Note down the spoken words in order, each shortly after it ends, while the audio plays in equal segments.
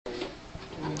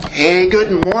Hey,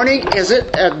 good morning. Is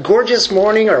it a gorgeous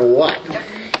morning or what?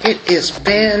 It is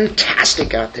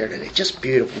fantastic out there today. Just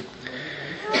beautiful.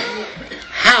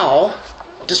 How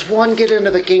does one get into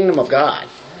the kingdom of God?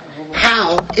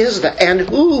 How is that? And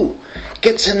who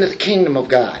gets into the kingdom of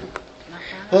God?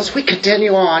 Well, as we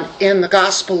continue on in the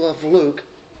Gospel of Luke,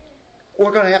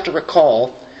 we're going to have to recall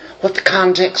what the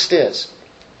context is.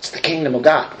 It's the kingdom of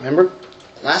God. Remember?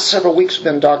 The last several weeks we've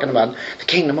been talking about the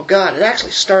kingdom of God. It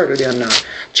actually started in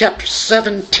chapter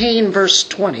 17, verse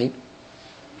 20.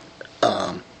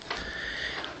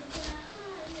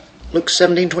 Luke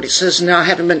 17:20 says, "Now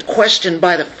having been questioned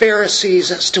by the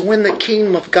Pharisees as to when the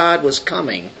kingdom of God was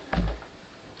coming,"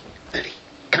 that he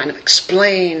kind of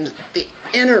explained the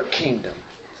inner kingdom.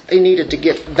 They needed to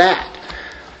get that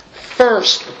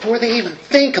first before they even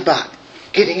think about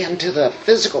getting into the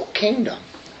physical kingdom,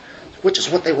 which is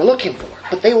what they were looking for.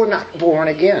 But they were not born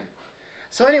again.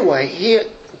 So anyway, he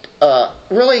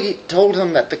really told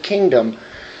them that the kingdom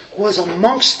was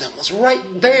amongst them, was right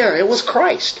there. It was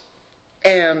Christ.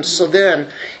 And so then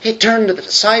he turned to the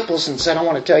disciples and said, "I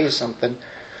want to tell you something.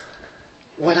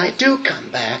 When I do come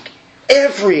back,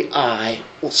 every eye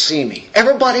will see me.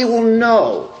 Everybody will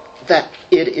know that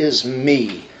it is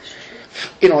me."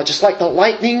 You know, just like the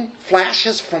lightning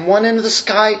flashes from one end of the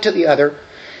sky to the other,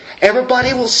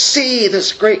 everybody will see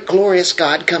this great glorious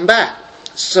God come back.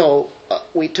 So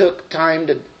we took time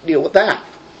to deal with that.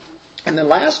 And then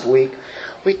last week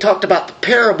we talked about the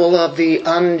parable of the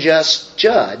unjust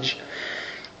judge.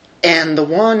 And the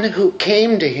one who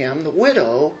came to him, the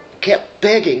widow, kept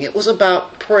begging. It was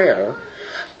about prayer,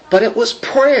 but it was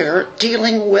prayer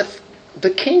dealing with the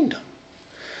kingdom.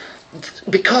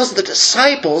 Because the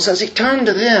disciples, as he turned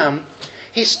to them,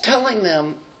 he's telling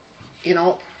them, you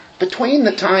know, between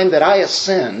the time that I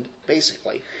ascend,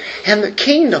 basically, and the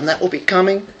kingdom that will be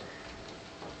coming,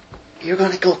 you're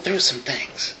going to go through some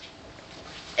things.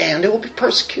 And it will be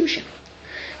persecution.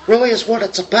 Really is what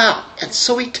it's about. And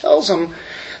so he tells them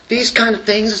these kind of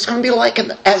things. It's going to be like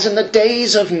as in the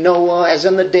days of Noah, as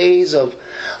in the days of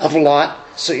Lot.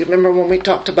 So you remember when we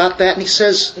talked about that? And he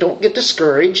says, don't get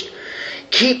discouraged.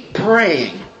 Keep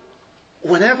praying.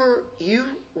 Whenever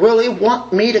you really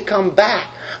want me to come back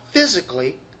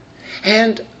physically,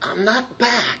 and I'm not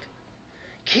back,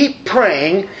 keep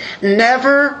praying.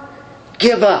 Never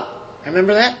give up.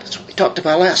 Remember that? That's what we talked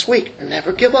about last week.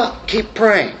 Never give up. Keep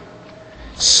praying.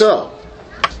 So,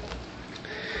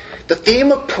 the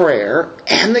theme of prayer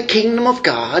and the kingdom of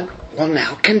God will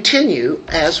now continue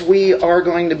as we are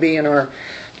going to be in our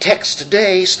text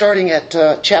today, starting at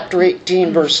chapter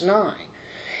 18, verse 9.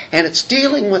 And it's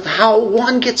dealing with how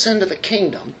one gets into the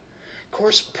kingdom. Of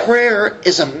course, prayer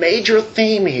is a major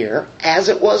theme here, as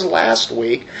it was last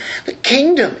week. The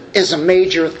kingdom is a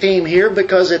major theme here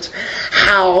because it's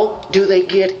how do they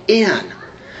get in.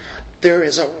 There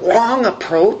is a wrong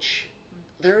approach.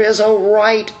 There is a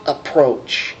right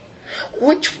approach.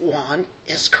 Which one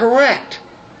is correct?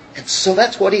 And so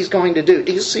that's what he's going to do.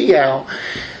 Do you see how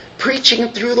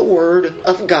preaching through the Word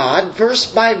of God, verse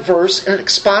by verse, in an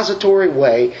expository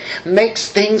way, makes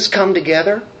things come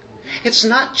together? It's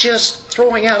not just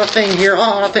throwing out a thing here,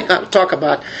 I think I'll talk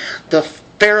about the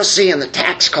Pharisee and the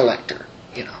tax collector,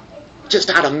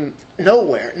 just out of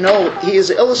nowhere. No, he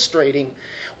is illustrating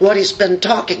what he's been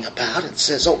talking about and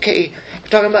says, okay, you're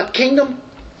talking about kingdom?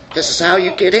 This is how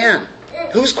you get in.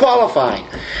 Who's qualified?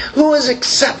 Who is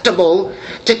acceptable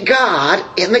to God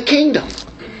in the kingdom?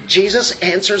 Jesus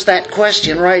answers that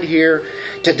question right here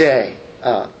today.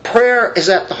 Prayer is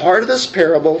at the heart of this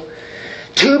parable.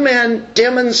 Two men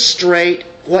demonstrate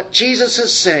what Jesus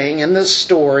is saying in this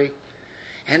story,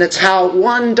 and it's how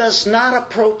one does not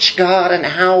approach God and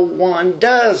how one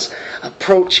does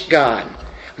approach God.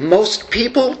 Most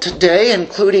people today,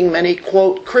 including many,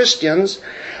 quote, Christians,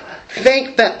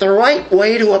 think that the right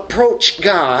way to approach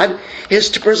God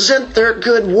is to present their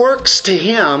good works to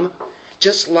Him,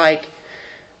 just like,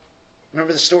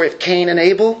 remember the story of Cain and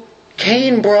Abel?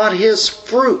 Cain brought his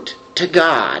fruit to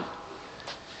God.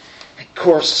 Of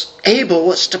course, Abel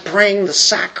was to bring the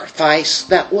sacrifice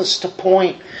that was to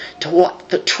point to what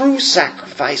the true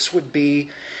sacrifice would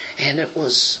be, and it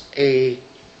was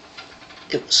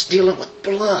dealing with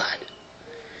blood.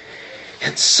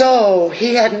 And so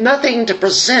he had nothing to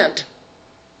present.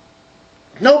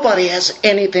 Nobody has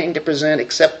anything to present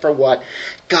except for what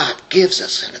God gives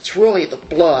us, and it's really the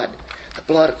blood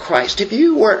of Christ. If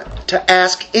you were to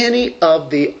ask any of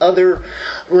the other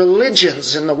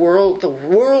religions in the world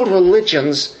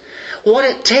religions, what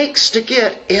it takes to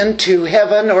get into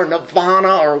heaven or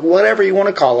nirvana or whatever you want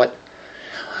to call it,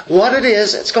 what it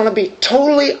is, it's going to be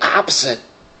totally opposite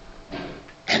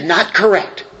and not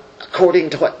correct. according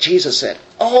to what Jesus said.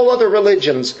 All other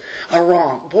religions are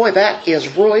wrong. Boy, that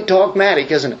is really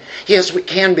dogmatic, isn't it? Yes, we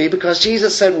can be, because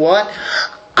Jesus said what?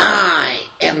 I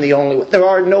am the only one. There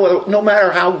are no other, no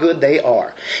matter how good they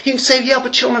are. You can say, yeah,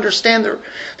 but you'll understand they're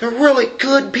really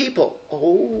good people.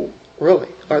 Oh, really?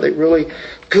 Are they really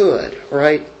good?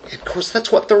 Right? Of course,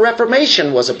 that's what the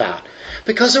Reformation was about.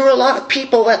 Because there were a lot of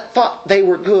people that thought they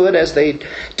were good as they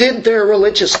did their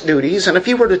religious duties. And if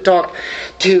you were to talk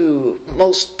to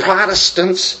most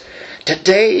Protestants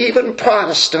today, even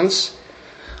Protestants,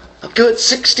 a good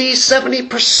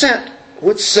 60-70%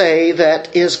 would say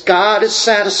that God is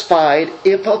satisfied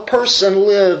if a person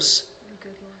lives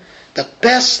the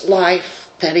best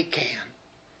life that he can.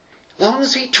 As long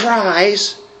as he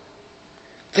tries,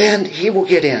 then he will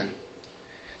get in.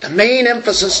 The main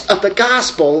emphasis of the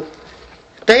gospel,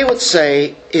 they would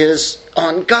say, is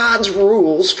on God's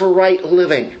rules for right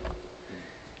living.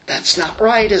 That's not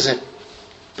right, is it?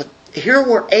 But here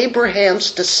were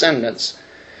Abraham's descendants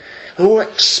who were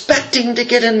expecting to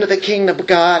get into the kingdom of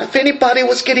God. If anybody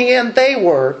was getting in, they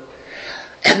were.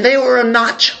 And they were a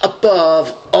notch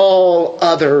above all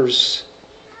others.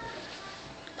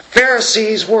 The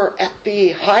Pharisees were at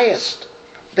the highest.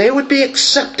 They would be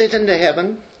accepted into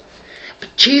heaven.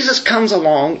 But Jesus comes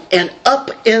along and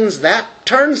upends that,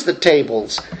 turns the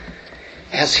tables,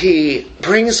 as he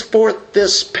brings forth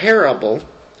this parable.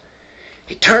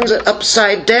 He turns it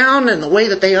upside down in the way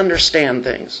that they understand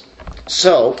things.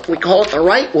 So, we call it the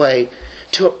right way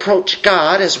to approach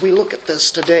God as we look at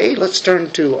this today. Let's turn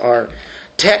to our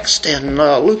text in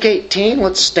Luke 18.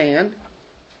 Let's stand.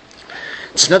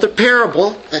 It's another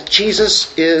parable that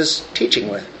Jesus is teaching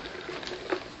with.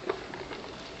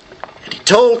 And he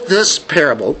told this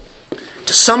parable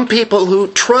to some people who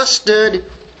trusted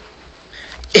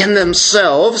in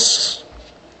themselves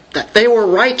that they were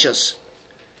righteous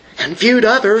and viewed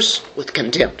others with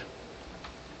contempt.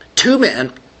 Two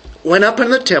men went up in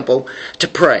the temple to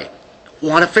pray.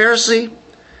 One a Pharisee,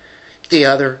 the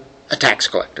other a tax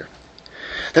collector.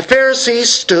 The Pharisee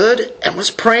stood and was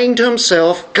praying to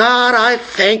himself, God, I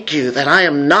thank you that I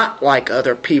am not like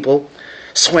other people,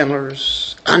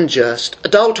 swindlers, unjust,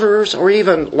 adulterers, or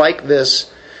even like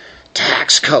this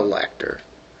tax collector.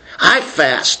 I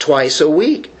fast twice a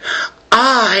week.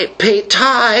 I pay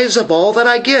tithes of all that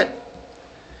I get.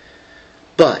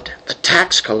 But the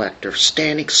tax collector,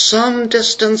 standing some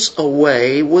distance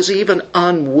away, was even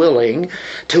unwilling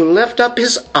to lift up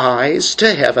his eyes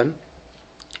to heaven,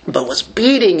 but was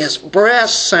beating his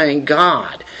breast, saying,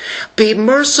 God, be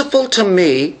merciful to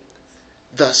me,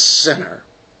 the sinner.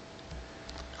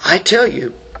 I tell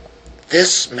you,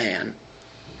 this man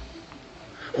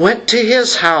went to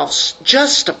his house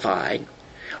justified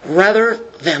rather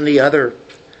than the other.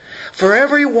 For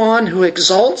everyone who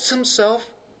exalts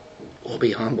himself will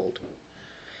be humbled,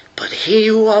 but he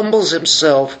who humbles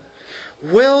himself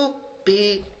will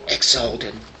be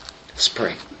exalted. Let's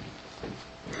pray.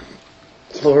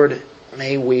 Lord,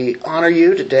 may we honor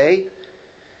you today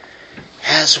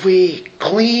as we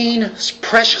glean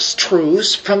precious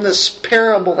truths from this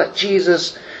parable that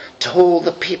Jesus told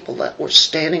the people that were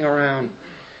standing around.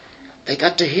 They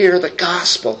got to hear the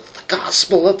gospel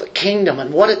of the kingdom,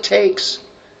 and what it takes,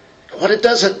 what it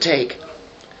doesn't take,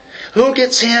 who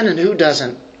gets in and who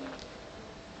doesn't.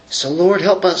 So Lord,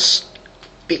 help us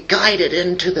be guided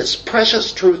into this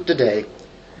precious truth today.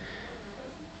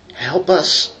 Help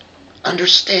us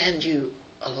understand you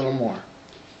a little more.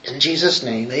 In Jesus'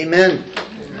 name, amen.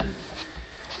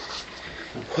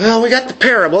 Well, we got the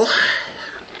parable.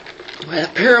 We had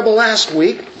a parable last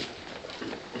week.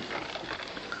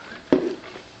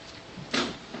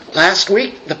 Last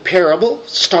week, the parable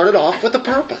started off with a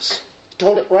purpose.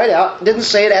 Told it right out. Didn't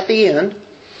say it at the end.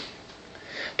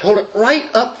 Told it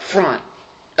right up front.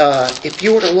 If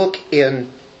you were to look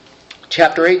in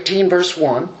chapter 18, verse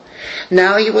 1,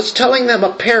 now he was telling them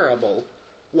a parable.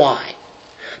 Why?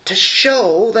 To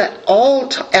show that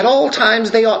at all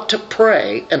times they ought to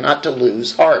pray and not to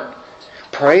lose heart.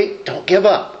 Pray, don't give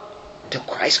up till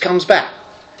Christ comes back.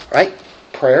 Right?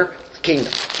 Prayer, the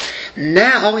kingdom.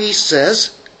 Now he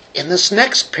says in this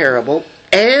next parable,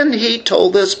 and he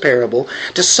told this parable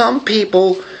to some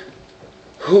people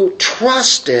who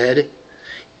trusted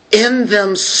in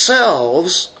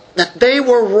themselves that they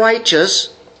were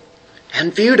righteous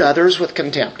and viewed others with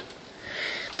contempt.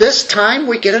 This time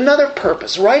we get another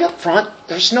purpose right up front.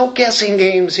 There's no guessing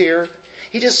games here.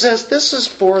 He just says this is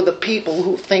for the people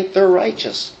who think they're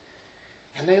righteous.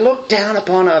 And they look down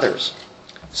upon others.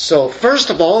 So first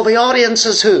of all, the audience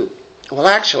is who? Well,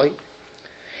 actually,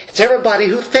 it's everybody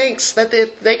who thinks that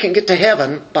they can get to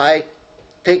heaven by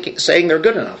saying they're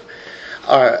good enough.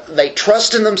 They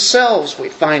trust in themselves, we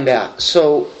find out.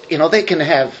 So, they can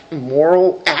have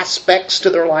moral aspects to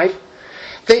their life.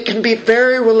 They can be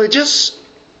very religious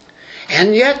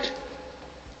and yet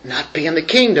not be in the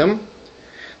kingdom.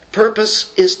 The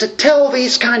purpose is to tell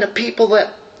these kind of people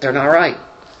that they're not right.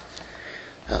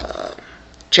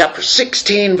 Chapter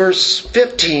 16, verse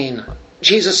 15,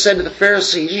 Jesus said to the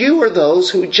Pharisees, "You are those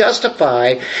who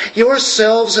justify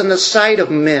yourselves in the sight of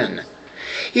men.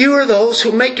 You are those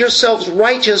who make yourselves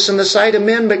righteous in the sight of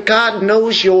men, but God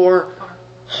knows your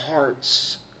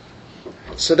hearts."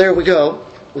 So there we go.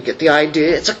 We get the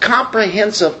idea. It's a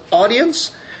comprehensive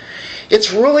audience.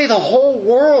 It's really the whole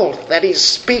world that he's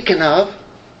speaking of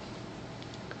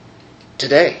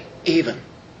today, even.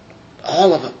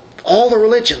 All of them. All the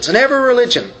religions. And every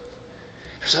religion.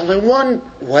 There's only one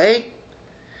way.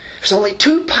 There's only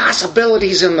two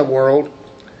possibilities in the world.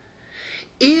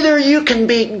 Either you can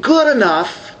be good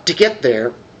enough to get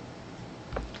there,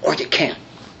 or you can't.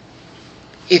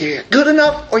 Either you're good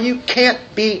enough, or you can't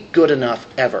be good enough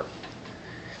ever.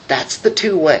 That's the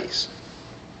two ways.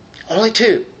 Only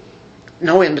two.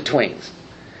 No in-betweens.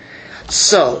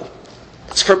 So,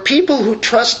 it's for people who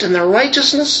trust in their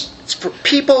righteousness. It's for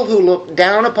people who look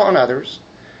down upon others.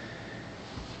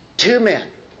 Two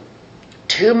men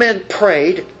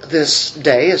prayed this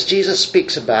day, as Jesus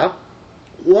speaks about.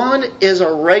 One is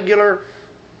a regular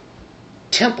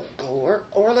temple goer,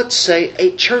 or let's say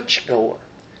a church goer.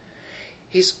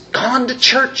 He's gone to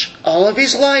church all of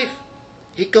his life.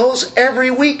 He goes every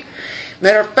week.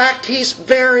 Matter of fact, he's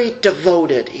very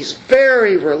devoted. He's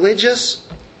very religious.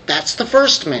 That's the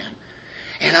first man.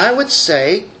 And I would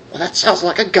say, well, that sounds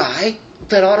like a guy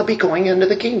that ought to be going into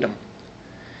the kingdom.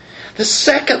 The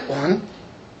second one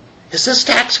is this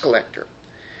tax collector.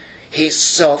 He's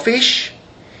selfish.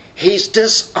 He's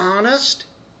dishonest.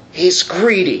 He's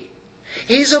greedy.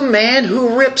 He's a man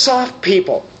who rips off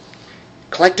people.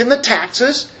 Collecting the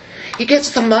taxes. He gets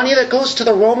the money that goes to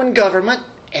the Roman government,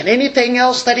 and anything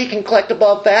else that he can collect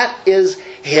above that is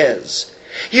his.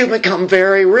 You become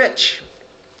very rich.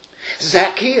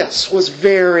 Zacchaeus was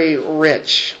very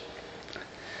rich.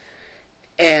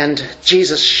 And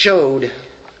Jesus showed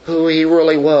who he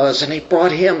really was, and he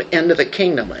brought him into the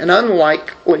kingdom. An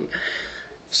unlikely,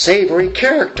 savory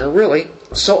character, really.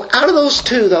 So out of those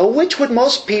two, though, which would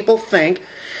most people think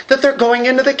that they're going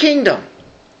into the kingdom?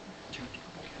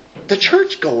 The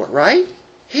churchgoer, right?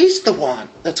 He's the one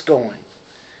that's going.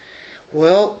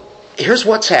 Well, here's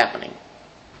what's happening.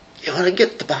 You want to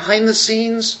get the behind the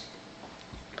scenes?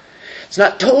 It's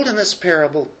not told in this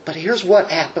parable, but here's what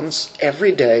happens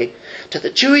every day to the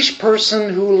Jewish person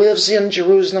who lives in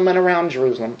Jerusalem and around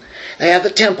Jerusalem. They have the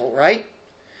temple, right?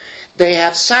 They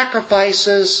have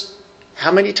sacrifices.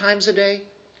 How many times a day?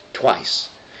 Twice.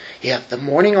 You have the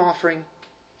morning offering.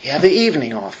 You have the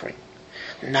evening offering.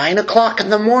 9 o'clock in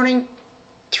the morning,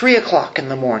 3 o'clock in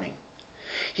the morning.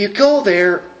 You go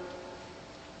there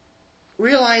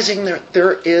realizing that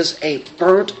there is a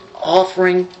burnt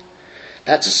offering.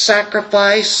 That's a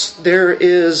sacrifice. There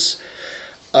is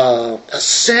a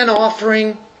sin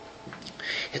offering.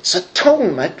 It's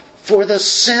atonement for the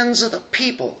sins of the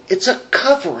people. It's a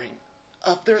covering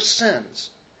of their sins.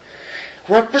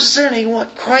 Representing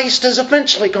what Christ is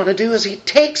eventually going to do as he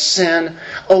takes sin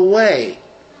away.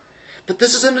 But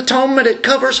this is an atonement. It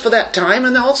covers for that time.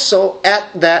 And also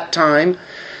at that time,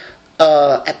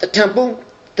 at the temple,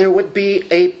 there would be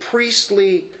a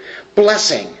priestly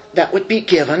blessing that would be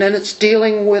given, and it's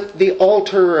dealing with the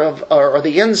altar or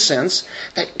the incense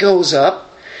that goes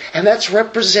up, and that's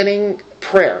representing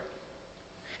prayer.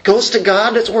 It goes to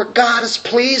God. It's where God is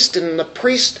pleased, and the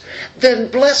priest then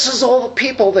blesses all the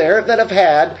people there that have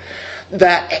had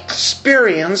that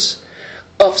experience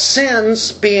of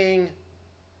sins being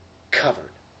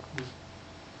covered.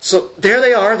 So there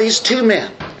they are, these two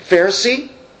men,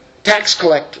 Pharisee, tax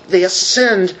collector. They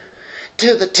ascend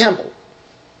to the temple.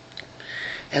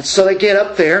 And so they get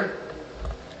up there,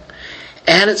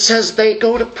 and it says they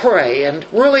go to pray. And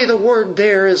really the word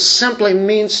there is simply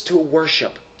means to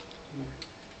worship.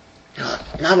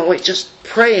 Not only just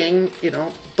praying,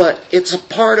 but it's a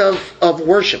part of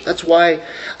worship. That's why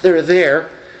they're there.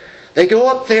 They go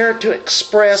up there to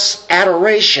express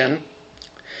adoration.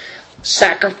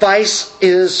 Sacrifice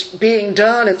is being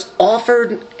done, it's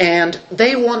offered, and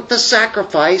they want the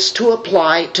sacrifice to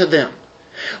apply to them.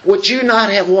 Would you not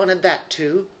have wanted that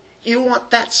too? You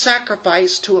want that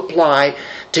sacrifice to apply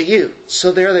to you.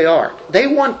 So there they are. They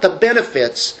want the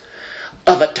benefits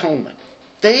of atonement.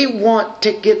 They want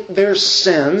to get their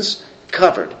sins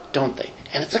covered, don't they?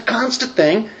 And it's a constant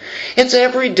thing. It's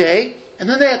every day. And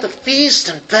then they have the feasts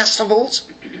and festivals.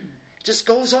 It just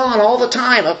goes on all the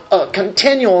time. A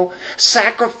continual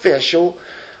sacrificial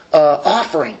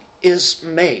offering is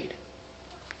made.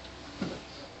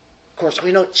 Of course,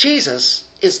 we know Jesus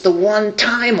is the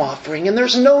one-time offering, and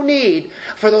there's no need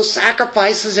for those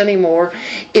sacrifices anymore.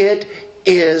 It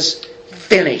is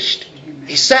finished.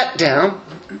 He sat down,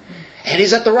 and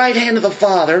He's at the right hand of the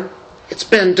Father. It's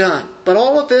been done. But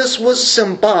all of this was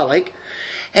symbolic,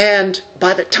 and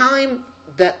by the time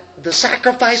that the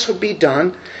sacrifice would be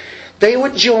done, they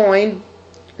would join,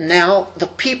 now the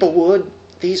people would,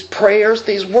 these prayers,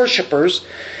 these worshipers,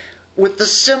 with the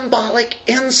symbolic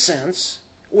incense,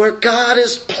 where God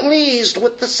is pleased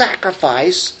with the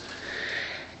sacrifice,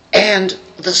 and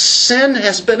the sin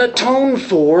has been atoned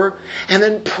for, and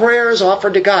then prayer is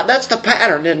offered to God. That's the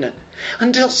pattern, isn't it?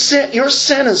 Until your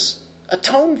sin is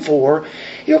atoned for,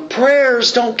 your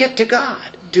prayers don't get to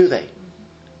God, do they?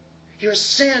 Your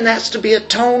sin has to be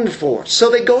atoned for.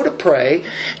 So they go to pray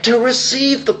to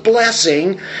receive the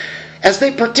blessing as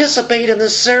they participate in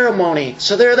this ceremony.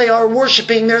 So there they are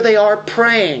worshiping, there they are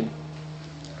praying.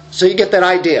 So you get that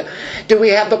idea. Do we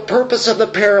have the purpose of the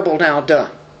parable now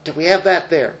done? Do we have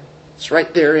that there? It's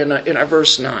right there in our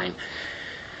verse 9.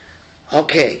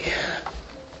 Okay.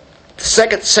 The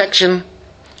second section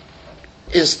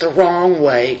is the wrong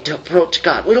way to approach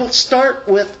God. We don't start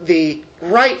with the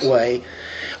right way.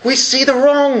 We see the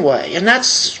wrong way. And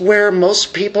that's where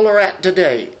most people are at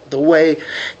today. The way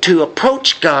to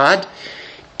approach God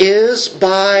is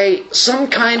by some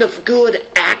kind of good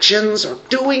actions or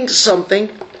doing something.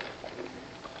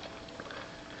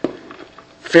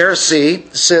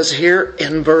 Pharisee says here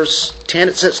in verse 10,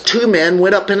 it says, 2 men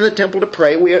went up into the temple to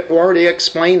pray. We already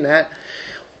explained that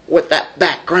with that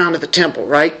background of the temple,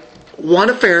 right? One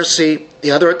a Pharisee,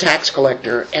 the other a tax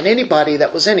collector, and anybody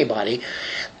that was anybody.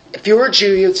 If you were a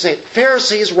Jew, you'd say,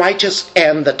 Pharisee is righteous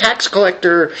and the tax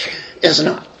collector is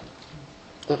not.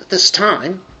 Well, at this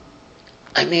time,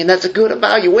 I mean, that's a good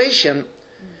evaluation,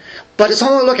 but it's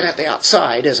only looking at the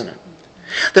outside, isn't it?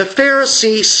 The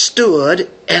Pharisee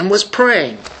stood and was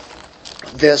praying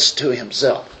this to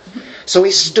himself. So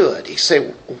he stood. He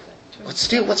said,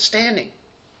 what's standing?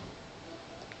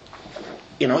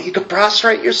 You know, you can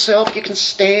prostrate yourself, you can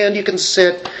stand, you can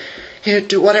sit, you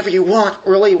do whatever you want.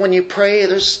 Really, when you pray,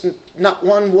 there's not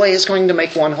one way is going to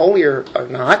make one holier or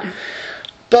not.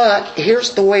 But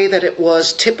here's the way that it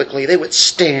was typically. They would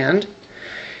stand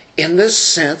in this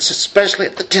sense, especially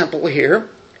at the temple here,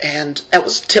 and that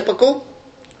was typical.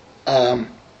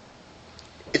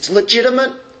 It's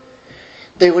legitimate.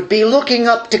 They would be looking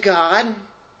up to God,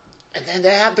 and then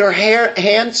they have their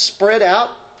hands spread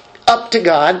out up to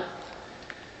God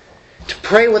to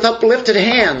pray with uplifted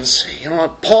hands. You know,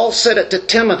 Paul said it to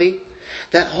Timothy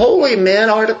that holy men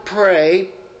are to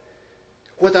pray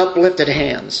with uplifted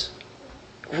hands.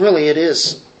 Really, it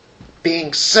is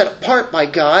being set apart by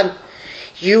God.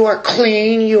 You are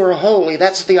clean, you are holy.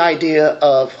 That's the idea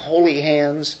of holy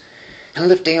hands and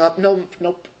lifting up. No,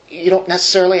 you don't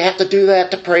necessarily have to do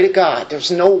that to pray to God. There's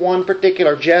no one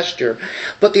particular gesture.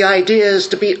 But the idea is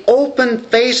to be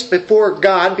open-faced before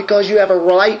God because you have a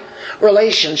right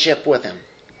relationship with Him.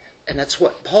 And that's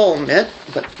what Paul meant,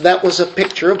 but that was a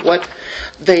picture of what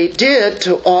they did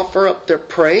to offer up their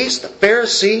praise. The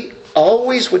Pharisee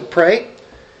always would pray.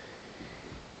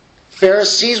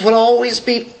 Pharisees would always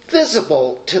be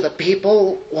visible to the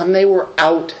people when they were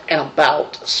out and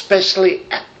about, especially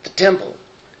at the temple.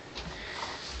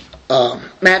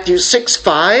 Matthew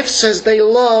 6:5 says they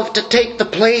loved to take the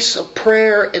place of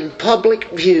prayer in public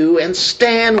view and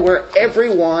stand where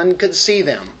everyone could see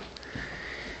them.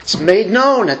 It's made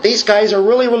known that these guys are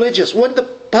really religious. What did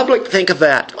the public think of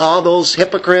that? All those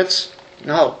hypocrites?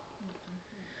 No.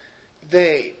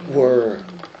 They were,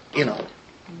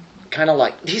 kind of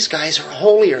like, these guys are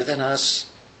holier than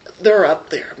us. They're up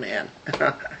there, man.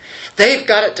 They've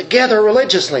got it together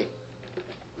religiously.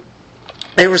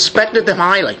 They respected them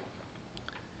highly.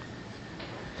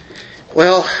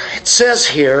 Well, it says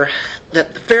here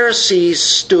that the Pharisee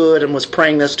stood and was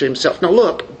praying this to himself. Now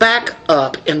look, back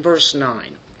up in verse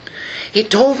 9. He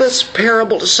told this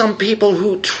parable to some people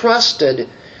who trusted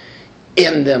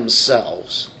in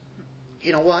themselves.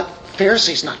 You know what?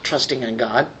 Pharisee's not trusting in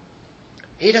God.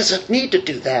 He doesn't need to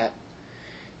do that.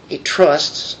 He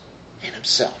trusts in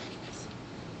himself.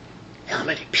 How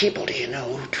many people do you know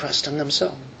who trust in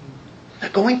themselves? They're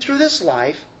going through this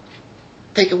life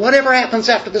thinking, whatever happens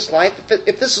after this life,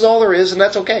 if this is all there is, then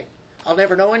that's okay. I'll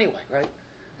never know anyway, right?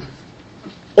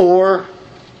 Or,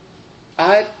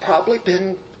 I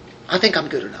think I'm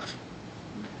good enough.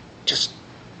 Just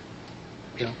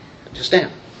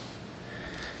am.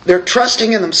 They're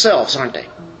trusting in themselves, aren't they?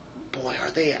 Boy,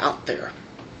 are they out there.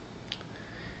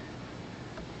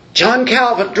 John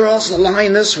Calvin draws the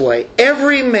line this way.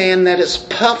 Every man that is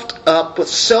puffed up with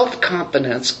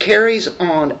self-confidence carries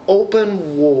on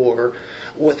open war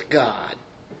with God,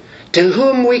 to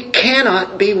whom we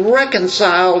cannot be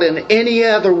reconciled in any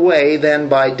other way than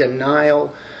by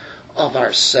denial of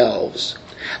ourselves.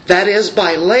 That is,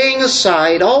 by laying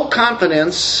aside all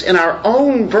confidence in our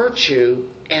own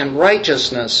virtue and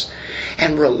righteousness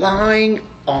and relying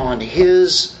on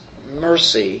His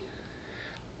mercy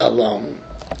alone.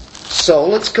 So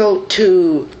let's go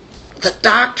to the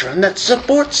doctrine that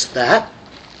supports that.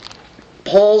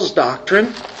 Paul's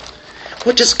doctrine,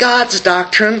 which is God's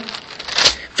doctrine.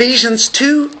 Ephesians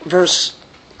 2, verse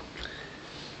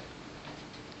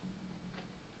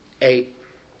 8.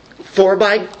 For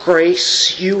by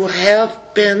grace you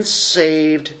have been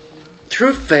saved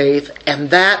through faith,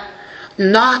 and that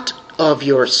not of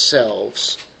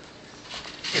yourselves.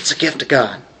 It's a gift of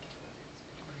God.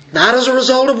 Not as a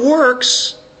result of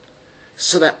works,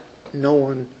 so that no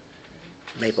one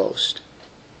may boast.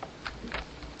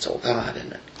 It's all God,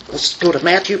 isn't it? Let's go to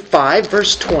Matthew 5,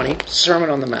 verse 20, Sermon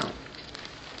on the Mount.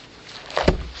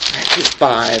 Matthew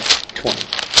 5:20.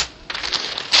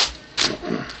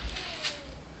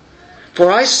 For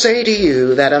I say to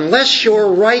you that unless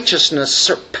your righteousness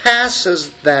surpasses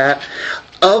that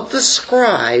of the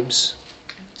scribes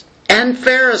and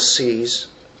Pharisees,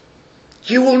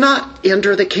 you will not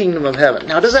enter the kingdom of heaven.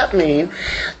 Now, does that mean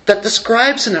that the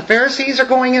scribes and the Pharisees are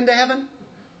going into heaven?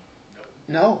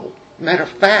 No. Matter of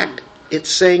fact, it's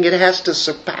saying it has to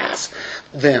surpass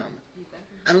them.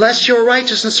 Unless your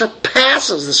righteousness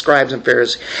surpasses the scribes and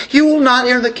Pharisees, you will not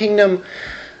enter the kingdom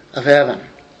of heaven.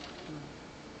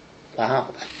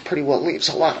 Wow, that pretty well leaves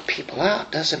a lot of people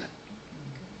out, doesn't it?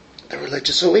 The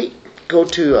religious elite. Go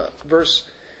to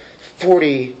verse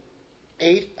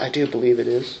 48, I do believe it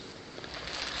is.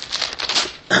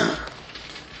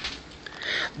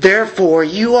 Therefore,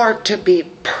 you are to be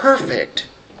perfect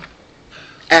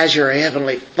as your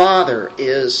heavenly Father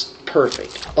is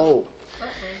perfect. Oh,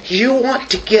 you want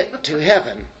to get to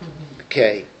heaven.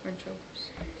 Okay.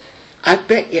 I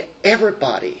bet you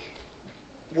everybody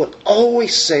would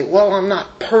always say, well, I'm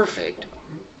not perfect.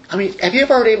 I mean, have you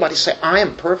ever heard anybody say, I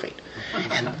am perfect?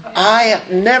 And I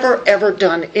have never, ever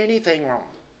done anything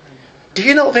wrong. Do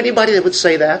you know of anybody that would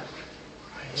say that?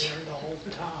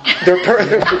 They're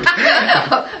perfect.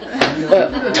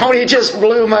 Tony just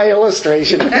blew my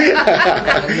illustration.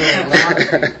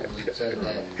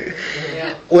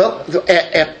 Well,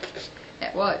 at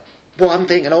what? Well, I'm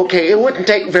thinking, okay, it wouldn't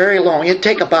take very long. It'd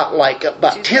take about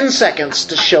 10 seconds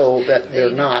to show that they're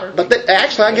not. But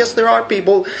actually, I guess there are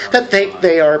people that think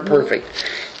they are perfect.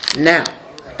 Now,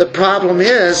 the problem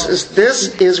is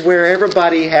this is where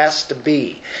everybody has to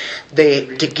be.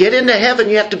 To get into heaven,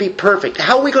 you have to be perfect.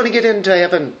 How are we going to get into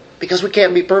heaven? Because we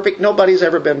can't be perfect. Nobody's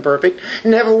ever been perfect.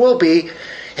 Never will be.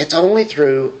 It's only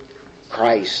through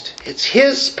Christ. It's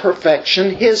His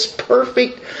perfection, His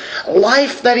perfect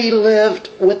life that He lived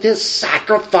with His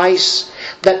sacrifice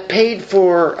that paid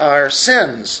for our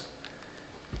sins.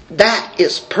 That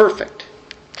is perfect.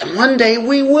 And one day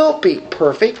we will be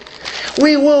perfect.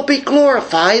 We will be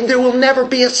glorified. There will never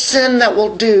be a sin that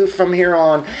will do from here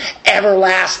on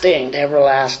everlasting to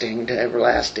everlasting to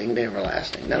everlasting to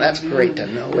everlasting. Now that's great to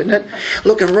know, isn't it?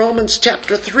 Look in Romans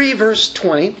chapter 3, verse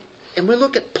 20. And we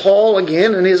look at Paul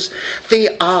again and his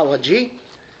theology.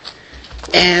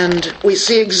 And we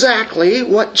see exactly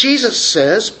what Jesus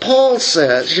says, Paul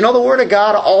says. You know, the Word of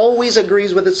God always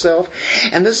agrees with itself.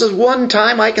 And this is one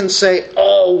time I can say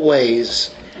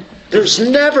always. There's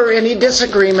never any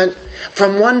disagreement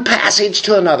from one passage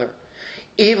to another.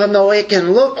 Even though it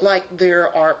can look like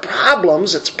there are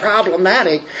problems, it's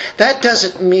problematic, that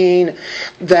doesn't mean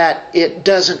that it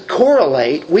doesn't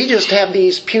correlate. We just have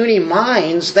these puny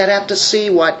minds that have to see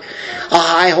what a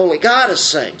high holy God is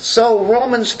saying. So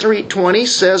Romans 3:20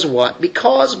 says what?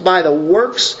 Because by the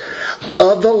works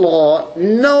of the law,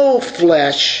 no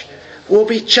flesh will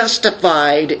be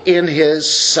justified in His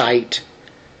sight.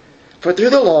 For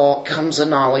through the law comes the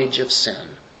knowledge of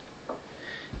sin.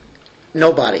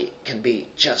 Nobody can be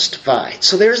justified.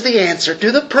 So there's the answer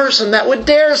to the person that would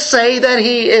dare say that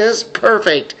he is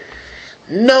perfect.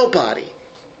 Nobody,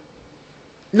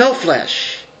 no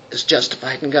flesh is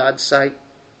justified in God's sight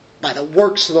by the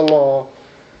works of the law.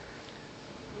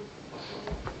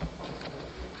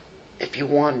 If you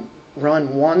run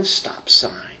one stop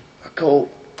sign or go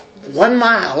 1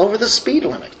 mile over the speed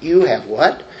limit, you have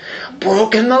what?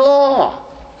 Broken the law.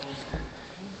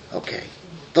 Okay.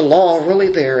 The law really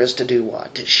there is to do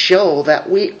what? To show that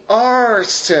we are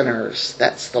sinners.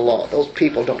 That's the law. Those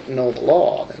people don't know the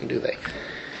law, then, do they?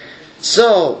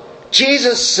 So,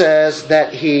 Jesus says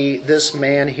that this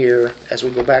man here, as we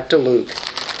go back to Luke,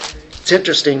 it's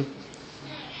interesting.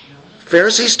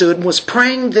 Pharisee student was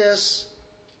praying this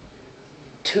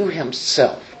to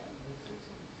himself.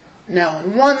 Now,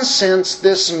 in one sense,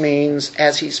 this means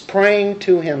as he's praying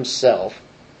to himself,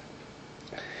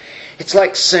 it's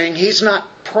like saying he's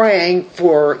not praying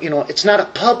for, it's not a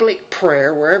public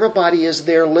prayer where everybody is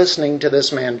there listening to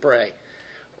this man pray,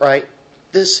 right?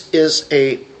 This is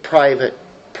a private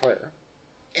prayer,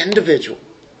 individual.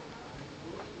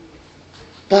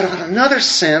 But on another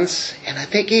sense, and I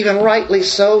think even rightly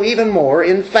so, even more,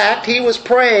 in fact, he was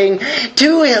praying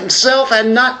to himself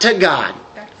and not to God.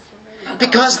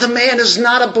 Because the man is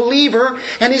not a believer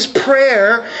and his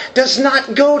prayer does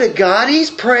not go to God. He's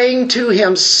praying to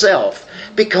himself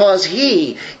because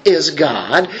he is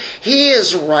God. He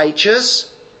is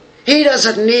righteous. He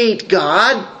doesn't need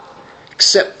God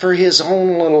except for his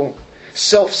own little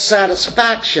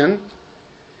self-satisfaction.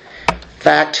 In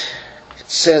fact, it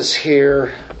says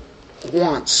here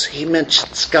once he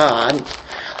mentions God.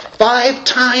 5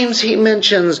 times he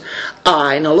mentions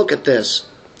I. Now look at this.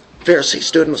 Pharisee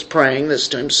student was praying this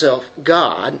to himself.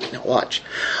 God, now watch.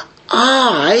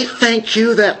 I thank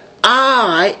you that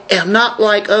I am not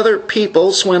like other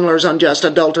people, swindlers, unjust,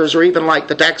 adulterers, or even like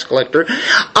the tax collector.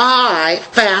 I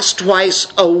fast twice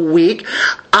a week.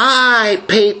 I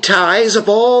pay tithes of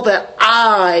all that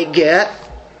I get.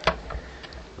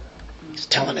 He's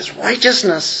telling his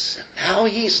righteousness and how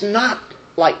he's not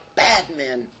like bad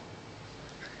men.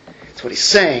 That's what he's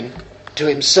saying to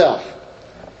himself.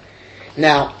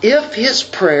 Now, if his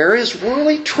prayer is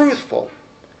really truthful,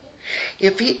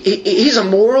 if he's a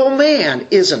moral man,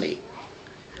 isn't he?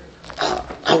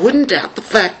 I wouldn't doubt the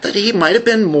fact that he might have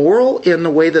been moral in the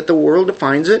way that the world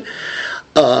defines it.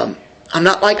 I'm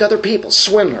not like other people,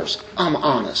 swindlers. I'm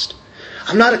honest.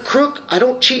 I'm not a crook. I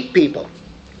don't cheat people.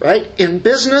 Right? In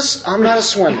business, I'm not a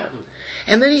swindler.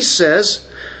 And then he says,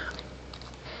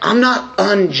 I'm not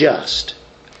unjust.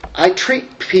 I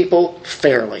treat people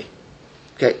fairly.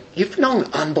 Okay, you've known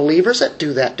unbelievers that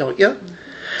do that, don't you?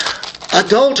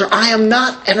 Adulterer. I am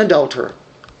not an adulterer.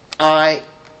 I'm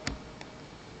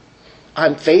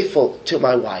faithful to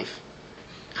my wife.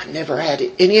 I've never had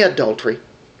any adultery.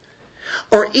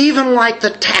 Or even like the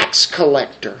tax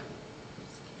collector.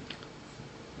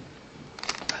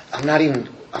 I'm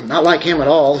not like him at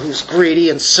all, who's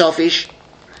greedy and selfish.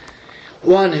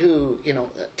 One who,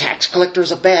 the tax collector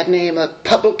is a bad name,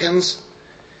 publicans.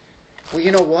 Well,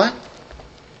 you know what?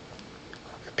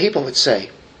 People would say,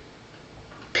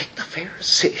 pick the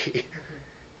Pharisee.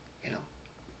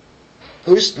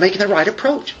 Who's making the right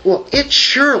approach? Well, it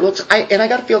sure looks, and I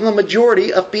got to feel the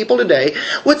majority of people today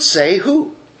would say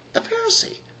who? The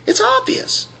Pharisee. It's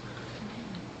obvious.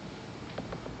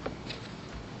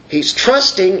 He's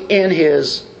trusting in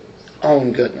his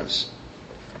own goodness.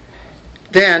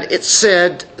 Then it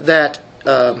said that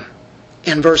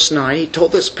in verse 9, he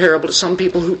told this parable to some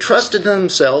people who trusted in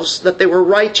themselves that they were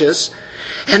righteous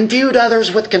and viewed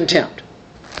others with contempt.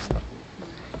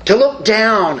 To look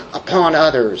down upon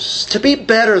others, to be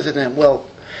better than them. Well,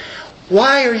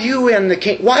 why are you in the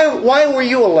king? Why were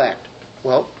you elect?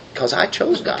 Well, because I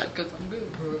chose God.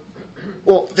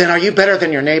 Well, then are you better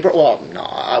than your neighbor? Well, no,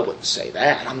 I wouldn't say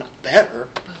that. I'm not better.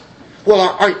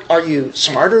 Well, are you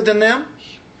smarter than them?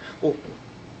 Well,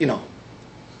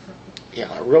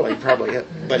 yeah, really, probably.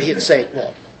 But he'd say,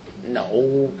 well,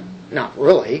 no, not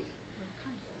really.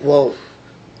 Well,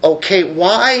 okay,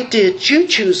 why did you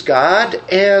choose God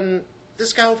and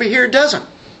this guy over here doesn't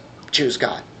choose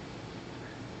God?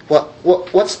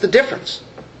 What's the difference?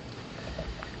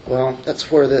 Well,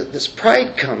 that's where this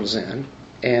pride comes in.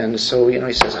 And so,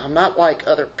 he says, I'm not like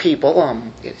other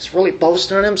people. He's really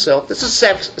boasting on himself. This is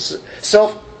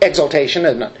self-exaltation,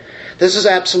 isn't it? This is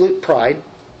absolute pride.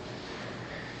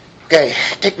 Okay,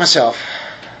 take myself.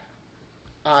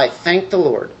 I thank the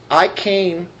Lord. I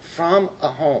came from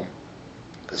a home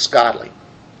that's godly.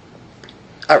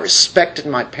 I respected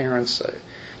my parents.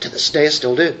 To this day, I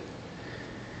still do.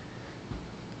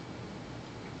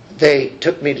 They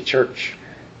took me to church.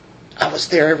 I was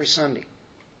there every Sunday.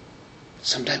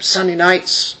 Sometimes Sunday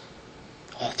nights,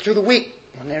 all through the week,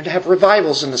 when they'd have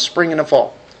revivals in the spring and the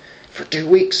fall. For 2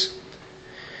 weeks,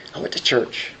 I went to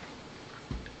church.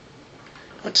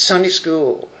 Went to Sunday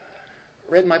school.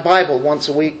 Read my Bible once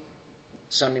a week,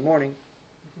 Sunday morning.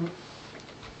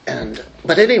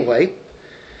 But anyway,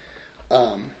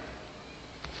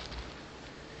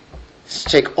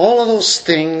 take all of those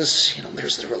things.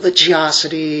 There's the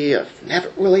religiosity. I've never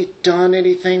really done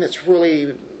anything that's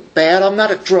really bad. I'm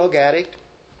not a drug addict.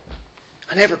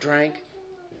 I never drank.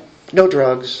 No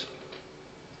drugs.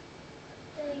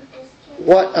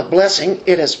 what a blessing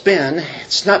it has been.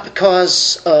 It's not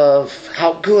because of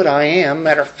how good I am.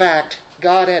 Matter of fact,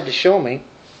 God had to show me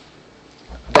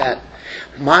that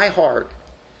my heart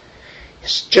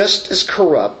is just as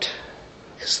corrupt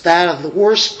as that of the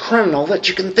worst criminal that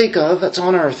you can think of that's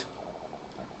on earth.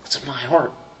 It's in my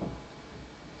heart.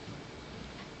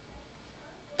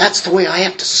 That's the way I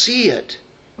have to see it.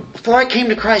 Before I came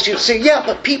to Christ, you'd say, yeah,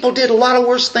 but people did a lot of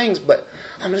worse things, but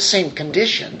I'm in the same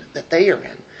condition that they are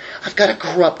in. I've got a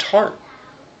corrupt heart.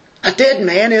 A dead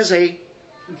man is a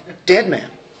dead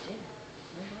man.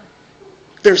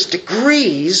 There's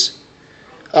degrees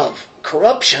of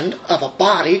corruption of a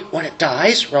body when it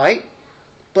dies, right?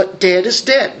 But dead is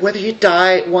dead.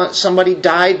 Whether somebody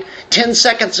died 10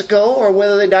 seconds ago or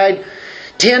whether they died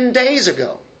 10 days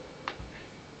ago.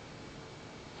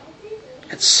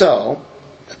 And so,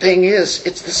 the thing is,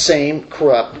 it's the same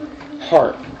corrupt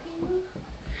heart.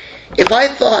 If I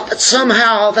thought that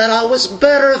somehow that I was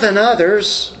better than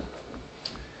others,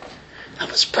 I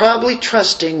was probably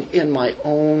trusting in my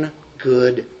own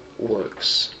good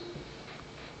works.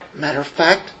 Matter of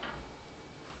fact,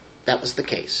 that was the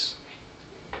case.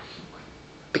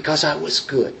 Because I was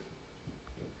good.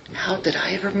 How did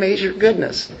I ever measure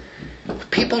goodness?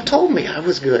 People told me I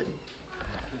was good.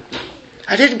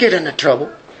 I didn't get into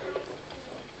trouble.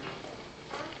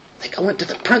 I think I went to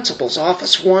the principal's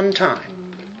office one time.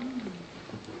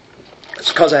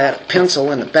 It's because I had a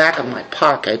pencil in the back of my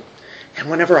pocket, and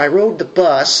whenever I rode the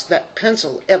bus, that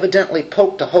pencil evidently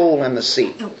poked a hole in the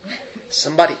seat.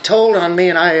 Somebody told on me,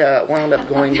 and I wound up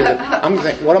going to I'm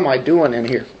thinking, what am I doing in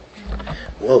here?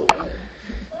 Whoa.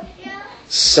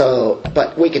 So,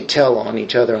 but we could tell on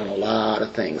each other on a lot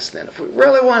of things then. If we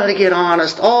really wanted to get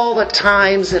honest, all the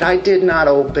times that I did not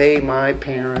obey my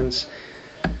parents.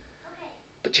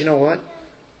 But you know what?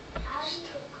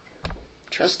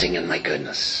 Trusting in my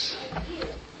goodness.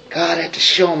 God had to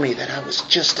show me that I was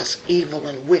just as evil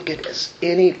and wicked as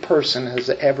any person has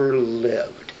ever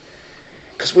lived.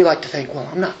 Because we like to think, well,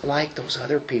 I'm not like those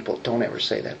other people. Don't ever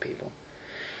say that, people.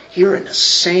 You're in the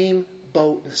same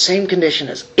boat, in the same condition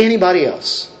as anybody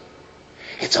else.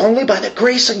 It's only by the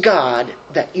grace of God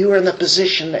that you are in the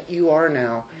position that you are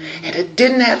now. And it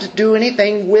didn't have to do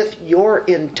anything with your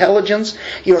intelligence,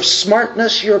 your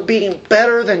smartness, your being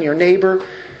better than your neighbor.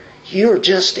 You're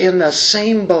just in the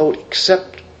same boat,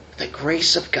 except the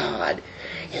grace of God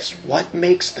is what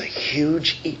makes the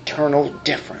huge eternal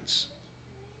difference.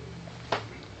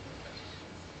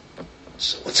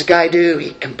 So what's a guy do?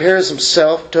 He compares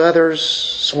himself to others,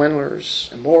 swindlers,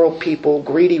 immoral people,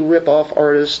 greedy rip-off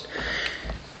artists.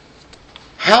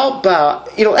 How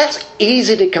about, that's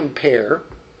easy to compare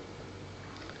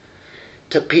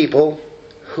to people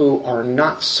who are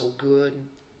not so good,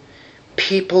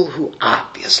 people who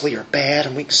obviously are bad,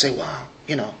 and we can say, well,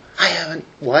 I haven't,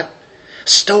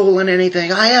 stolen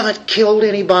anything, I haven't killed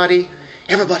anybody.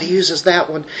 Everybody uses that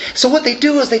one. So what they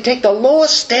do is they take the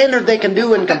lowest standard they can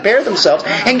do and compare themselves.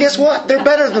 And guess what? They're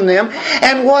better than them.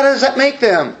 And what does that make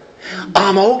them?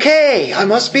 I'm okay. I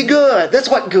must be good. That's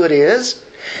what good is.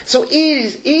 So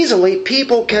easily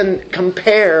people can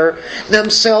compare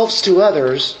themselves to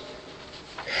others.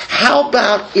 How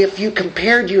about if you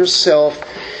compared yourself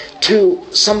to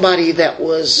somebody that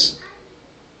was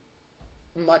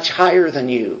much higher than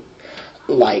you,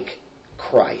 like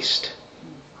Christ?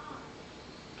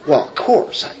 Well, of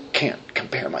course, I can't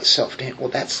compare myself to him. Well,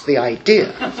 that's the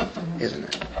idea, isn't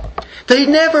it? They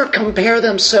never compare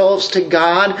themselves to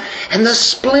God and the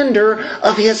splendor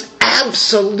of His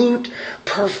absolute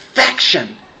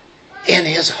perfection in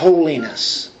His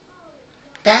holiness.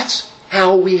 That's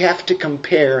how we have to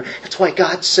compare. That's why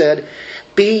God said,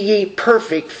 "Be ye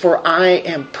perfect, for I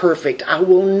am perfect. I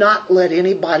will not let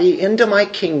anybody into my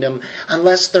kingdom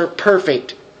unless they're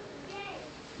perfect."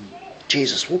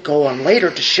 Jesus will go on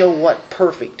later to show what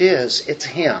perfect is. It's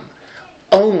Him.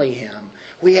 Only Him.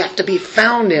 We have to be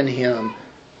found in Him.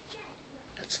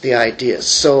 That's the idea.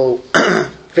 So,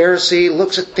 Pharisee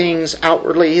looks at things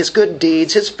outwardly, his good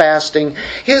deeds, his fasting,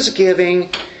 his giving.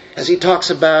 As he talks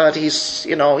about, he's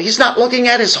not looking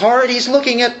at his heart, he's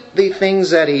looking at the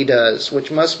things that he does,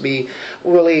 which must be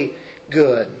really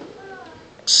good.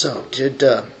 So,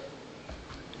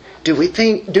 do we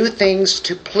do things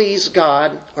to please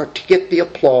God or to get the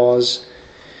applause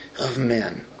of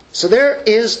men? So there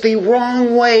is the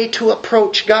wrong way to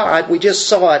approach God. We just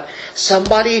saw it.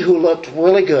 Somebody who looked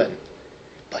really good,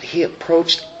 but he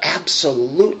approached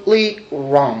absolutely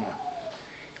wrong.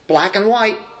 Black and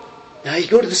white. Now you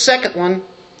go to the second one,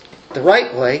 the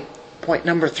right way. Point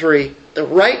number 3, the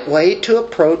right way to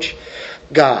approach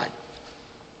God.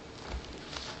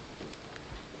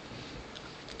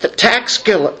 The tax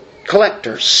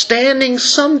collector, standing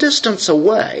some distance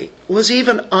away, was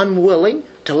even unwilling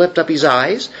to lift up his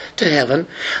eyes to heaven,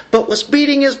 but was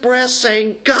beating his breast,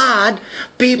 saying, God,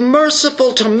 be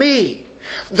merciful to me,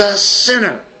 the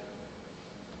sinner.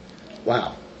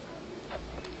 Wow.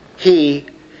 He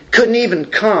couldn't even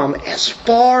come as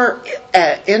far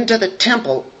into the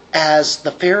temple as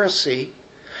the Pharisee.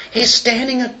 He's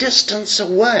standing a distance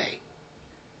away.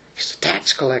 He's a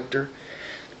tax collector.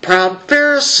 The proud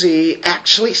Pharisee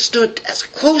actually stood as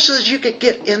close as you could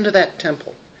get into that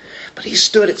temple. But he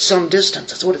stood at some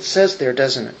distance. That's what it says there,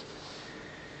 doesn't it?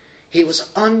 He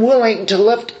was unwilling to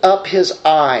lift up his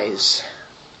eyes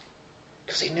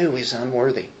because he knew he was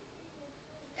unworthy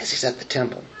as he's at the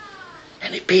temple.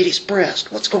 And he beat his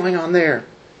breast. What's going on there?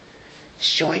 He's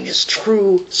showing his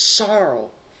true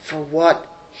sorrow for what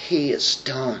he has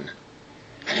done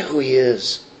and who he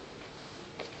is.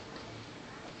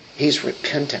 He's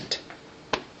repentant.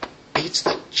 Beats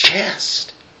the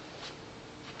chest.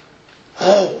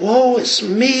 Oh, woe is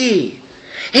me.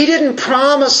 He didn't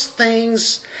promise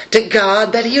things to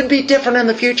God that he would be different in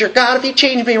the future. God, if you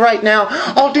change me right now,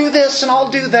 I'll do this and I'll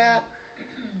do that.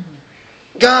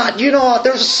 God,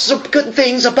 there's some good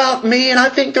things about me, and I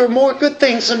think there are more good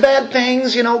things than bad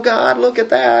things. God, look at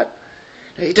that.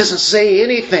 He doesn't say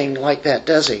anything like that,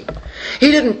 does he?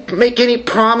 He didn't make any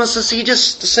promises. He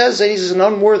just says that he's an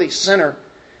unworthy sinner.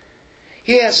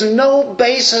 He has no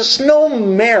basis, no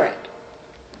merit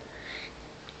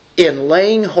in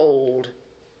laying hold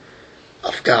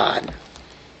of God.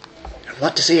 And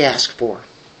what does he ask for?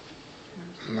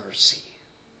 Mercy.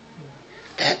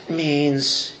 That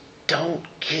means don't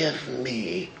give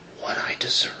me what I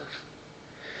deserve.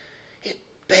 It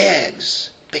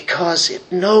begs because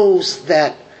it knows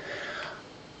that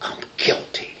I'm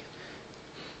guilty.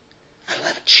 I don't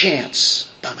have a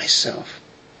chance by myself.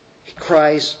 He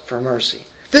cries for mercy.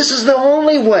 This is the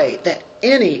only way that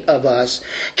any of us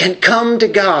can come to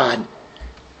God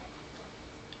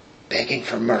begging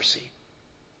for mercy.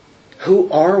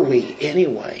 Who are we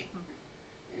anyway?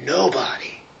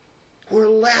 Nobody. We're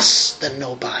less than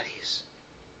nobodies.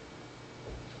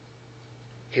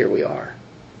 Here we are.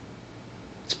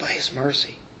 It's by His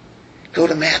mercy. Go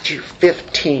to Matthew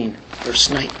 15, verse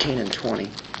 19 and 20.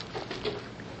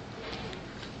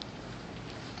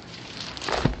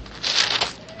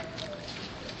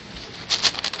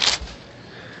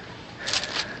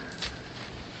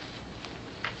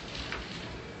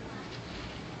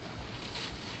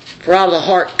 For out of the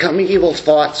heart come evil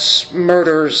thoughts,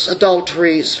 murders,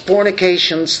 adulteries,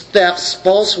 fornications, thefts,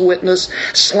 false witness,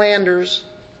 slanders.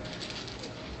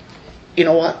 You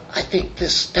know what? I think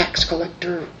this tax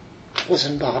collector was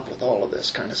involved with all of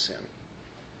this kind of sin.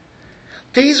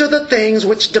 These are the things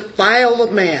which defile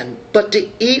the man, but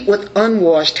to eat with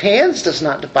unwashed hands does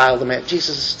not defile the man.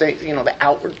 Jesus is saying, the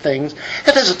outward things,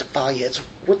 that doesn't defile you.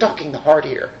 We're talking the heart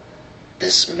here.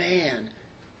 This man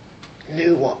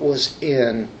knew what was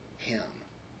in him,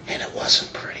 and it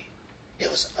wasn't pretty. It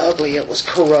was ugly. It was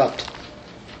corrupt.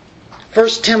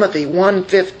 1 Timothy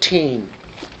 1:15.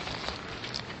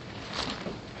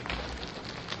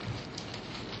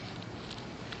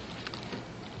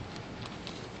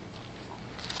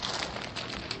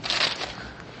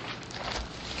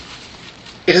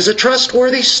 It is a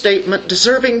trustworthy statement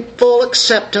deserving full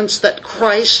acceptance that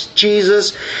Christ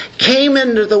Jesus came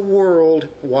into the world.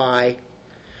 Why?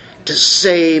 To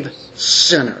save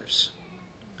sinners,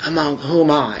 among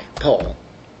whom I, Paul,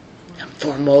 am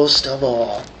foremost of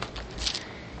all.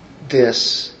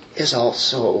 This is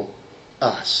also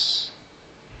us.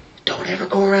 Don't ever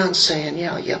go around saying,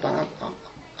 but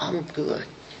I'm good.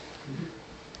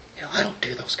 I don't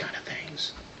do those kind of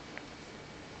things.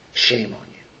 Shame on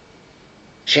you.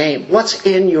 Shame. What's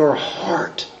in your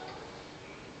heart?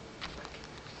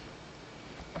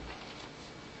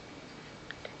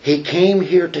 He came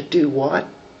here to do what?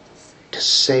 To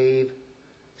save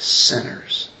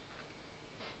sinners.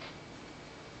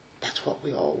 That's what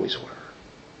we always were.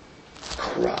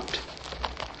 Corrupt,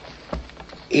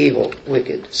 evil,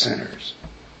 wicked sinners.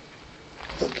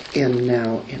 Look in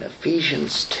now in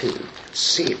Ephesians 2.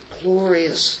 See a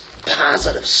glorious,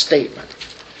 positive statement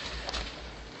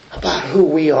about who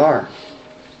we are.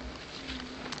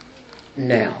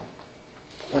 Now,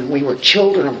 when we were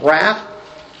children of wrath,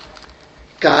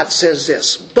 God says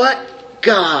this, but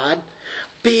God,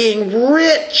 being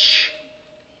rich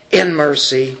in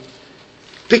mercy,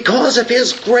 because of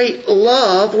His great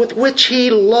love with which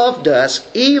He loved us,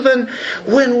 even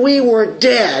when we were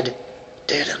dead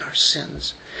in our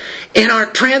sins, in our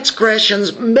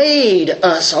transgressions, made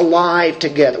us alive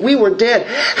together. We were dead.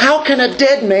 How can a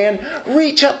dead man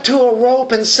reach up to a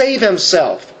rope and save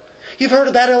himself? You've heard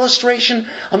of that illustration?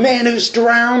 A man who's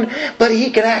drowned, but he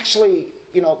can actually,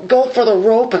 go for the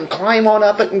rope and climb on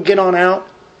up it and get on out.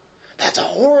 That's a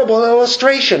horrible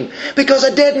illustration, because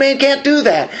a dead man can't do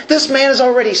that. This man is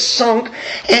already sunk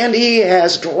and he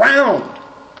has drowned.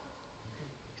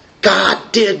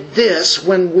 God did this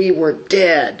when we were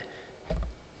dead.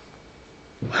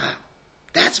 Wow.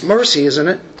 That's mercy, isn't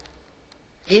it?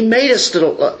 He made us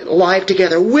alive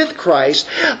together with Christ.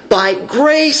 By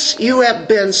grace you have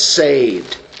been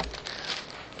saved.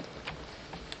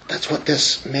 That's what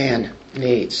this man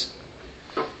needs.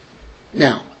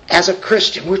 Now, as a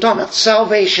Christian, we're talking about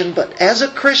salvation, but as a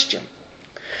Christian,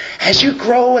 as you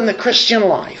grow in the Christian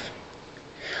life,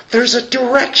 there's a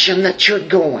direction that you're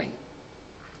going.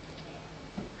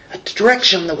 A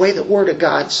direction the way the Word of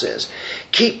God says.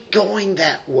 Keep going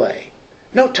that way.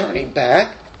 No turning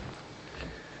back.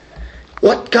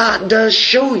 What God does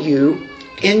show you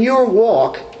in your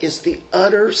walk is the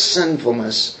utter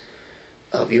sinfulness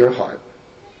of your heart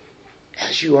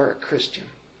as you are a Christian.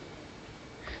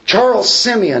 Charles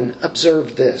Simeon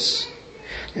observed this: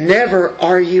 never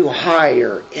are you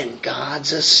higher in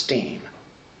God's esteem.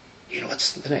 You know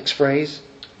what's the next phrase?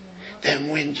 Than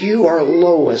when you are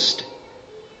lowest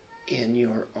in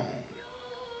your own.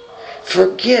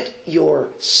 Forget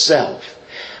yourself.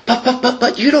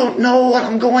 But you don't know what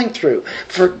I'm going through.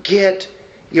 Forget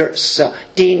yourself.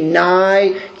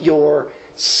 Deny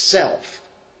yourself.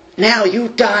 Now you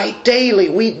die daily.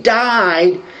 We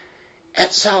died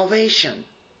at salvation.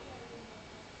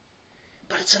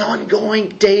 But it's an ongoing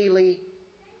daily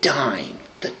dying.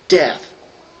 The death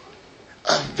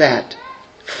of that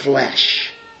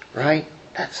flesh. Right?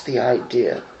 That's the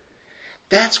idea.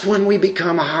 That's when we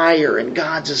become higher in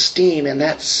God's esteem in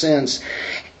that sense.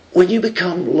 When you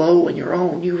become low in your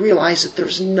own, you realize that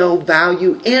there's no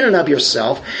value in and of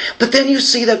yourself. But then you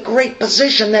see the great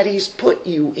position that He's put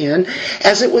you in,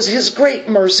 as it was His great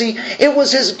mercy, it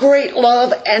was His great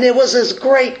love, and it was His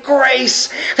great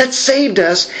grace that saved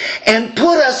us and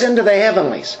put us into the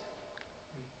heavenlies.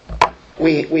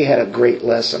 We had a great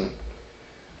lesson,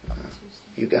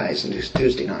 you guys, on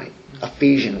Tuesday night.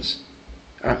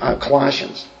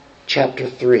 Colossians chapter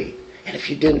 3. And if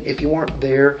you weren't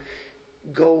there,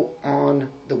 go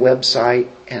on the website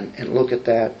and look at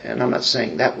that. And I'm not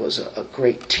saying that was a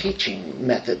great teaching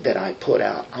method that I put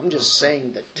out. I'm just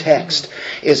saying the text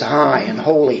is high and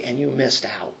holy and you missed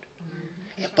out.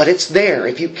 But it's there.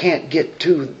 If you can't get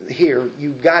to here,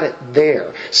 you've got it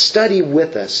there. Study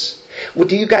with us.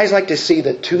 Do you guys like to see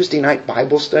the Tuesday night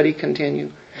Bible study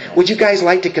continue? Would you guys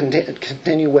like to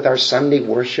continue with our Sunday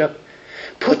worship?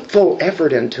 Put full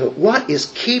effort into it. What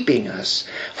is keeping us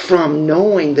from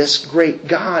knowing this great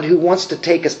God who wants to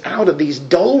take us out of these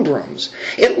doldrums?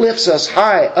 It lifts us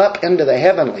high up into the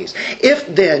heavenlies. If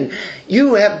then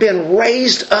you have been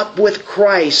raised up with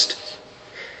Christ,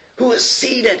 who is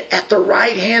seated at the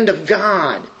right hand of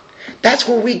God. That's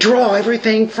where we draw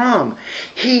everything from.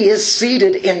 He is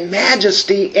seated in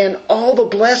majesty and all the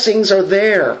blessings are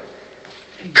there.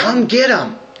 Come get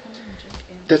them.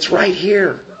 That's right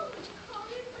here.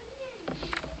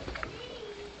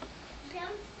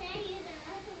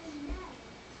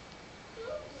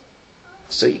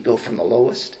 So you go from the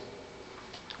lowest,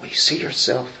 where you see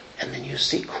yourself, and then you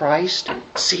see Christ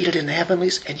seated in the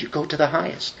heavenlies, and you go to the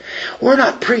highest. We're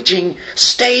not preaching,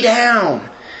 stay down.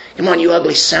 Come on, you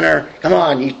ugly sinner. Come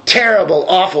on, you terrible,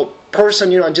 awful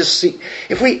person. Just see.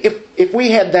 If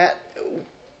we had that,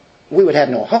 we would have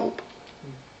no hope.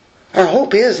 Our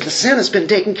hope is the sin has been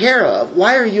taken care of.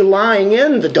 Why are you lying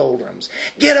in the doldrums?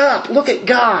 Get up, look at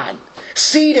God.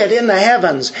 Seated in the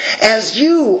heavens as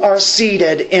you are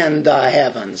seated in the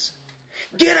heavens.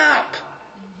 Get up!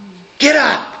 Get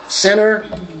up, sinner.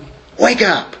 Wake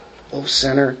up, oh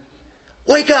sinner.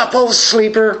 Wake up, oh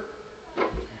sleeper.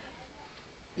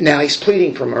 Now He's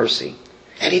pleading for mercy.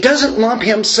 And He doesn't lump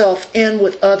Himself in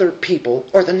with other people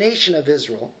or the nation of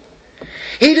Israel.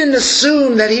 He didn't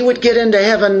assume that He would get into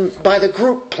heaven by the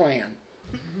group plan.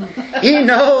 He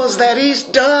knows that He's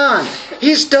done.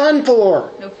 He's done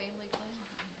for. No family plan.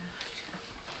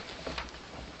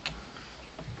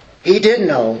 He did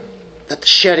know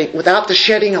that without the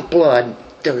shedding of blood,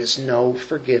 there is no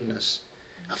forgiveness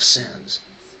of sins.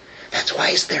 That's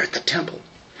why He's there at the temple.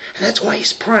 And that's why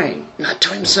He's praying, not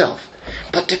to Himself,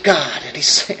 but to God. And He's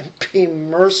saying, be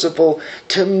merciful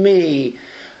to me,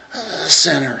 a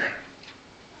sinner.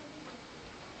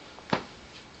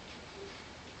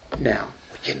 Now,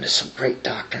 we get into some great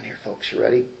doctrine here, folks. You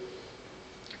ready?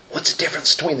 What's the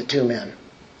difference between the two men?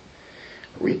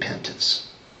 Repentance.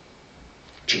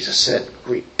 Jesus said,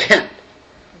 repent,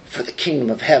 for the kingdom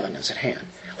of heaven is at hand.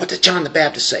 What did John the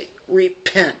Baptist say?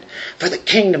 Repent, for the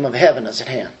kingdom of heaven is at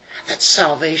hand. That's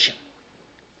salvation.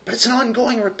 But it's an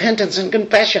ongoing repentance and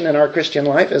confession in our Christian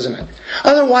life, isn't it?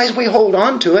 Otherwise we hold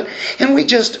on to it and we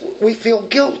feel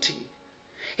guilty.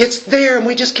 It's there and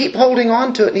we just keep holding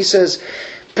on to it. And he says,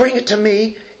 bring it to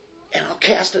me and I'll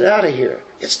cast it out of here.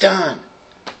 It's done.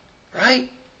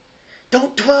 Right?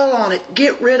 Don't dwell on it.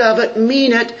 Get rid of it.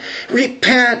 Mean it.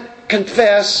 Repent.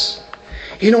 Confess.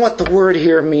 You know what the word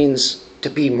here means, to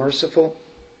be merciful?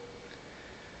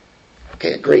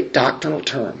 Okay, a great doctrinal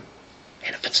term.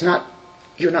 And if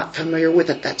you're not familiar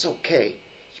with it, that's okay.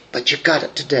 But you've got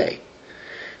it today.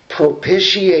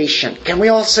 Propitiation. Can we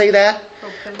all say that?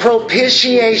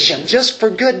 Propitiation. Just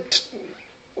for good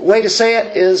way to say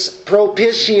it is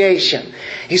propitiation.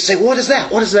 You say, what is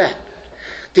that? What is that?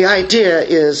 The idea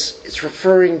is it's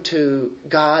referring to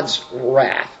God's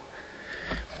wrath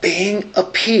being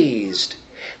appeased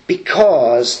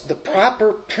because the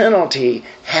proper penalty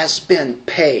has been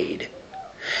paid.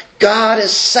 God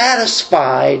is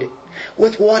satisfied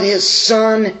with what His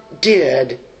Son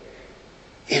did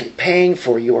in paying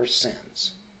for your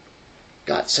sins.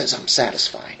 God says, I'm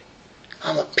satisfied.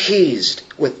 I'm appeased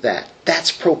with that.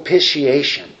 That's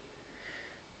propitiation.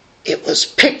 It was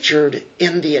pictured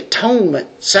in the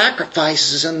atonement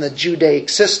sacrifices in the Judaic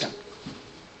system.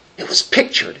 It was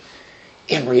pictured.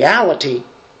 In reality,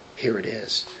 here it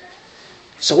is.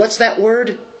 So what's that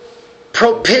word?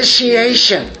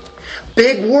 Propitiation.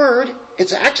 Big word.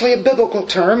 It's actually a biblical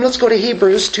term. Let's go to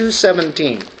Hebrews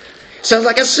 2:17. Sounds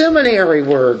like a seminary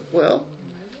word. Well,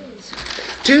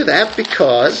 do that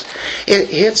because it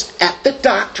hits at the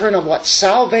doctrine of what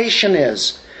salvation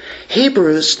is.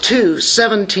 Hebrews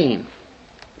 2:17.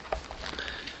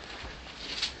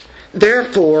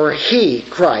 Therefore He,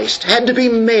 Christ, had to be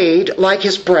made like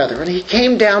His brethren. He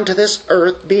came down to this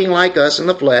earth being like us in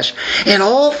the flesh, in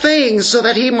all things so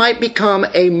that He might become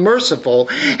a merciful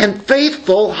and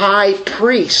faithful high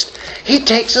priest. He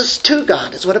takes us to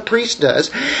God. That's what a priest does.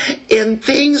 In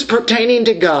things pertaining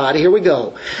to God, here we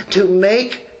go, to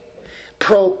make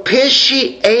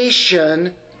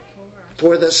propitiation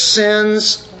for the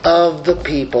sins of the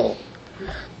people.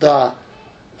 The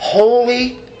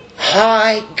holy,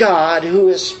 high God, who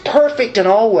is perfect in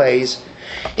all ways,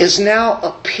 is now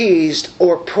appeased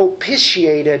or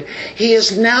propitiated. He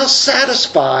is now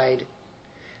satisfied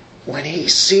when He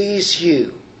sees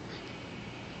you.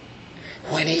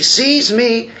 When He sees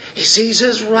me, He sees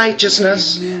His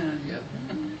righteousness.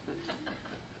 Amen.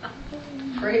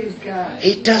 Praise God.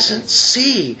 He doesn't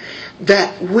see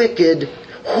that wicked,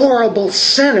 horrible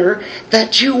sinner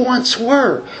that you once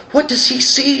were. What does He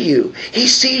see you? He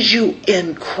sees you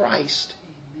in Christ.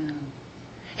 Amen.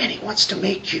 And He wants to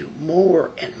make you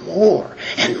more and more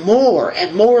and more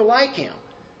and more like Him.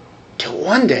 Till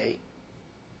one day,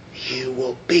 you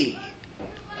will be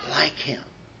like Him.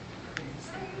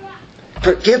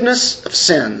 Forgiveness of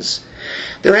sins.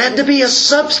 There had to be a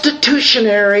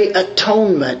substitutionary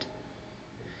atonement.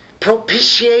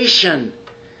 Propitiation.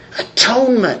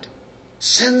 Atonement.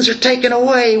 Sins are taken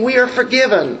away. We are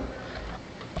forgiven.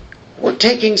 We're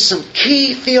taking some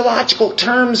key theological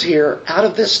terms here out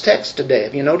of this text today.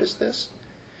 Have you noticed this?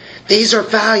 These are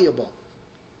valuable.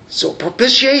 So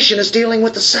propitiation is dealing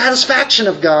with the satisfaction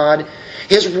of God.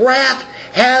 His wrath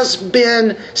has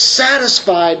been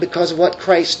satisfied because of what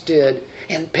Christ did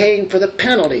in paying for the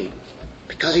penalty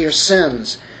because of your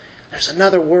sins. There's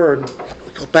another word.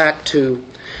 We go back to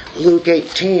Luke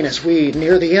 18 as we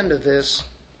near the end of this.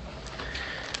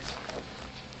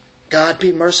 God,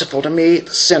 be merciful to me,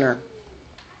 the sinner.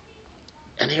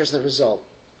 And here's the result.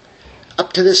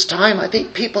 Up to this time, I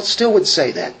think people still would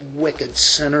say, that wicked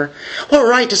sinner. What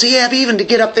right does he have even to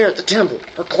get up there at the temple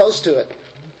or close to it?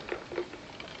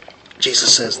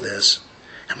 Jesus says this.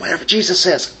 And whenever Jesus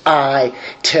says, I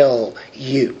tell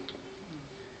you,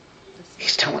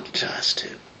 He's telling it to us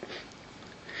too.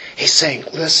 He's saying,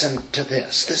 listen to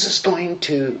this. This is going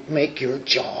to make your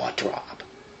jaw drop.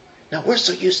 Now, we're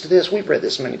so used to this. We've read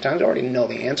this many times. I already know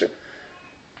the answer.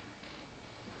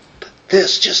 But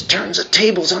this just turns the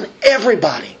tables on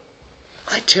everybody.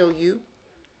 I tell you,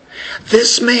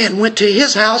 this man went to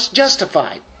his house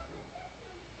justified.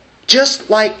 Just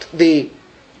like the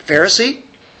Pharisee?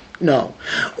 No.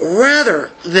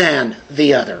 Rather than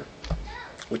the other,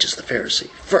 which is the Pharisee.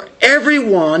 For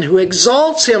everyone who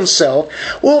exalts himself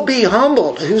will be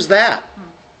humbled. Who's that?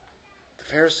 The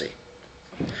Pharisee.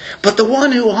 But the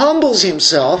one who humbles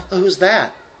himself, who's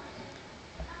that?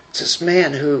 It's this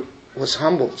man who was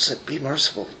humbled, said, be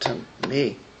merciful to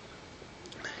me.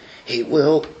 He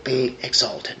will be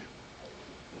exalted.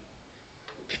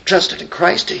 If you've trusted in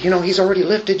Christ, you know He's already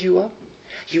lifted you up.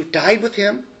 You died with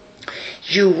Him.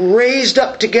 You raised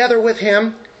up together with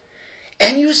Him,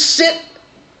 and you sit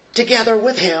together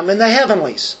with Him in the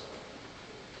heavenlies.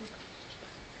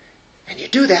 And you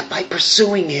do that by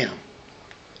pursuing Him,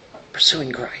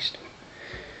 pursuing Christ.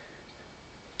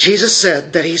 Jesus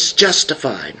said that He's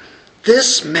justified.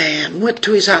 This man went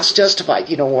to his house justified.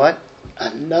 You know what?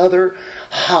 Another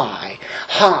high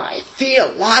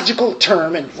theological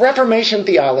term in Reformation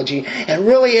theology, and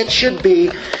really it should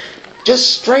be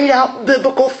just straight out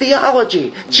biblical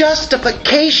theology.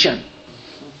 Justification.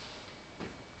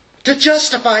 To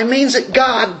justify means that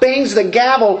God bangs the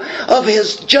gavel of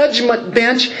His judgment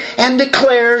bench and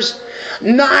declares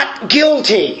not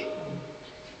guilty.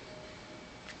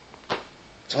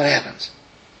 That's what happens.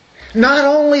 Not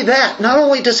only that, not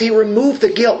only does He remove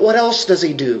the guilt, what else does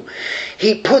He do?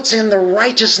 He puts in the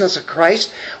righteousness of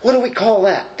Christ. What do we call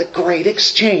that? The great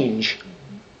exchange.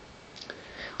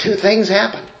 Two things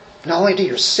happen. Not only do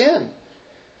your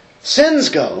sins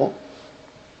go,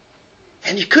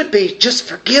 and you could be just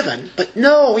forgiven, but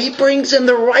no, He brings in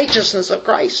the righteousness of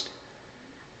Christ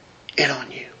in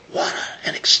on you. What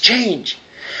an exchange.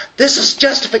 This is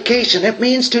justification. It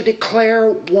means to declare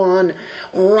one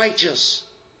righteous.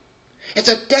 It's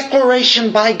a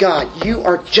declaration by God. You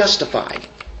are justified.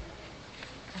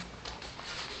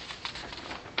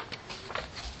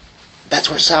 That's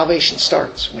where salvation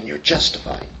starts, when you're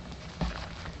justified.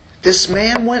 This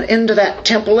man went into that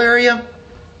temple area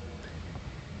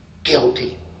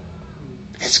guilty.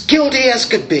 As guilty as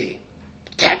could be.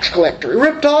 Tax collector. He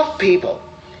ripped off people.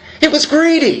 He was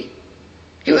greedy.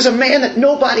 He was a man that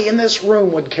nobody in this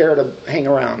room would care to hang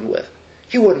around with.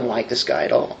 You wouldn't like this guy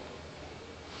at all.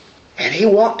 And he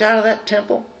walked out of that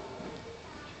temple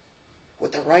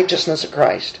with the righteousness of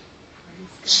Christ,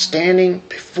 standing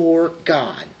before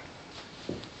God.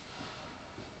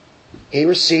 He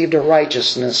received a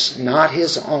righteousness not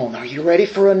his own. Are you ready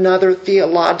for another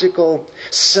theological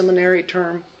seminary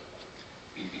term?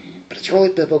 But it's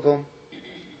really biblical.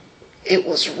 It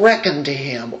was reckoned to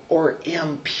him, or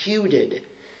imputed.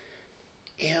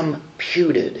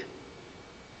 Imputed.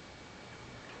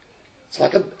 It's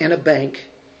like in a bank.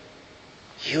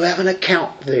 You have an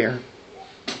account there.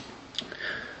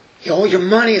 All your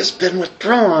money has been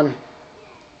withdrawn.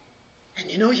 And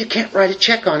you know you can't write a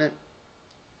check on it.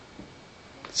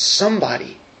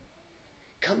 Somebody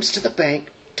comes to the bank,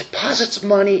 deposits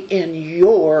money in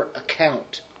your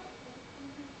account.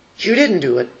 You didn't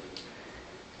do it.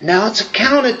 Now it's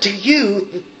accounted to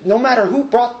you, no matter who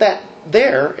brought that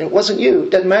there. It wasn't you,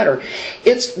 it doesn't matter.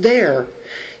 It's there.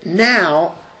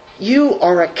 Now you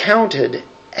are accounted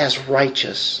as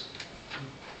righteous.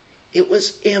 It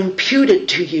was imputed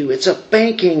to you. It's a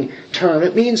banking term.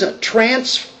 It means a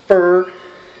transferring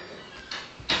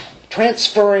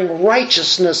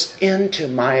righteousness into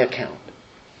my account.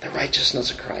 The righteousness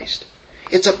of Christ.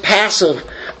 It's a passive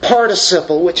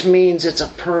participle, which means it's a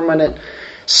permanent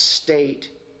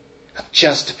state of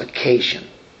justification.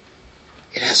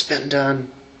 It has been done.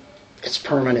 It's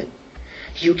permanent.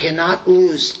 You cannot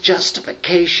lose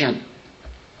justification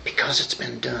because it's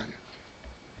been done.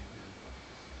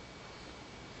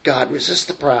 God resists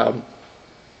the proud.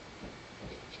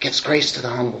 He gives grace to the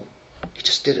humble. He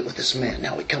just did it with this man.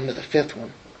 Now we come to the fifth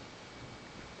one.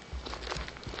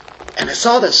 And I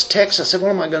saw this text. I said,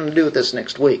 what am I going to do with this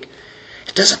next week?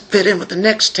 It doesn't fit in with the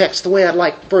next text the way I'd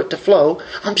like for it to flow.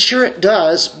 I'm sure it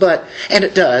does, and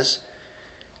it does.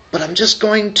 But I'm just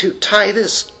going to tie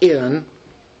this in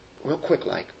real quick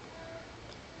like.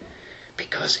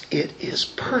 Because it is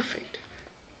perfect.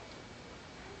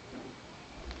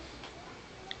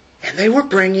 And they were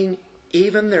bringing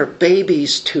even their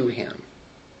babies to him,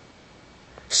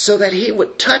 so that he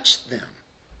would touch them.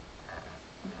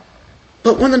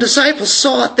 But when the disciples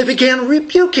saw it, they began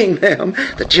rebuking them,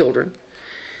 the children.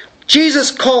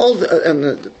 Jesus called, and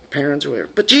the parents were,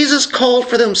 but Jesus called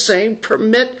for them, saying,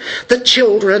 permit the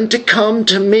children to come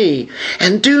to me,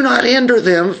 and do not hinder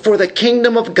them, for the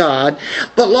kingdom of God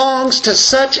belongs to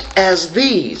such as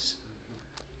these.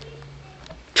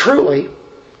 Truly,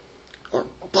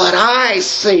 but I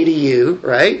say to you,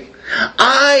 right?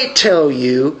 I tell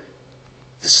you,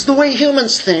 this is the way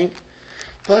humans think,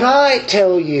 but I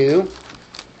tell you,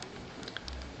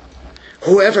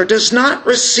 whoever does not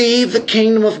receive the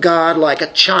kingdom of God like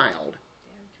a child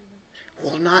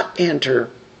will not enter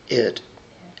it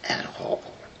at all.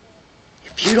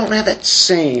 If you don't have that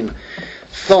same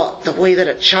thought, the way that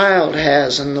a child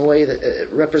has, and the way that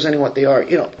representing what they are,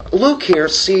 Luke here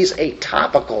sees a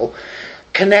topical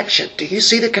connection. Do you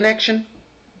see the connection?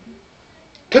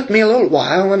 Took me a little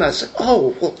while, and I said,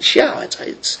 oh, well, yeah,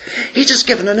 he's just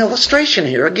given an illustration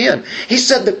here again. He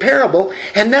said the parable,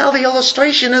 and now the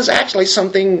illustration is actually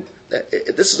something,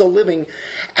 this is a living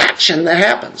action that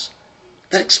happens,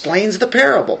 that explains the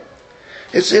parable.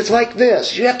 It's like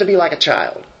this. You have to be like a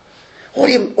child. What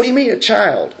do you mean a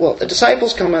child? Well, the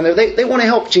disciples come in there. They want to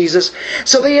help Jesus.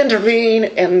 So they intervene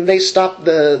and they stop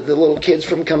the little kids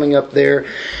from coming up there.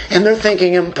 And they're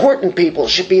thinking important people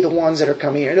should be the ones that are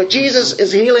coming here. Jesus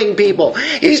is healing people.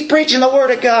 He's preaching the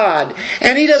Word of God.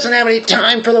 And He doesn't have any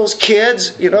time for those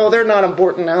kids. They're not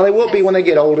important now. They will be when they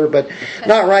get older, but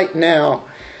not right now.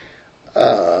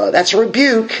 That's a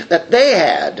rebuke that they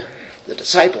had. The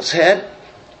disciples had.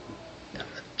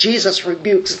 Jesus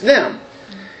rebukes them.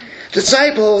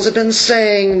 Disciples have been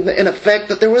saying, in effect,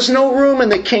 that there was no room in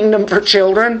the kingdom for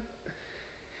children.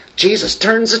 Jesus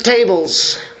turns the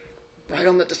tables right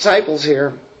on the disciples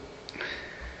here.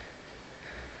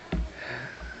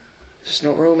 There's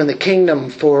no room in the kingdom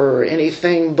for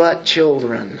anything but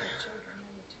children.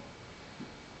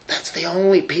 That's the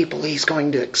only people He's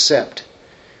going to accept.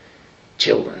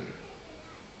 Children.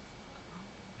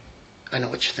 I know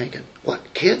what you're thinking.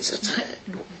 What, kids?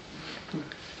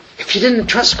 If you didn't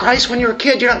trust Christ when you were a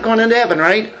kid, you're not going into heaven,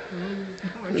 right?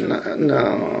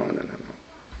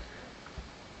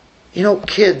 No.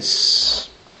 Kids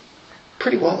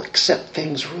pretty well accept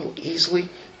things real easily.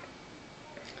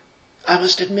 I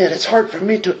must admit, it's hard for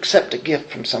me to accept a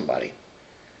gift from somebody.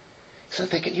 So I'm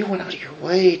thinking, you went out of your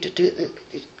way to do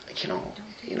it.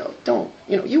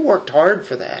 You worked hard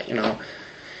for that,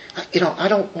 I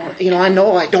don't want, I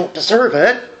know I don't deserve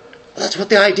it. That's what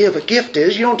the idea of a gift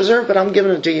is. You don't deserve it, but I'm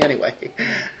giving it to you anyway.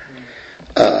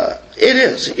 It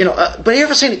is. But you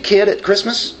ever seen a kid at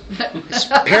Christmas? His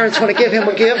parents want to give him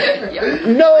a gift?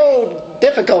 No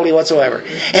difficulty whatsoever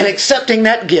in accepting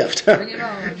that gift.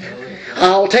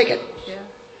 I'll take it.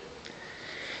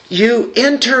 You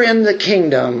enter in the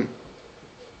kingdom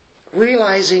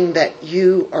realizing that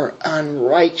you are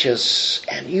unrighteous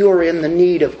and you are in the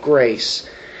need of grace.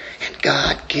 And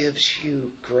God gives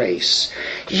you grace.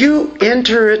 You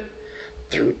enter it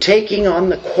through taking on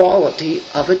the quality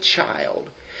of a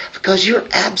child because you're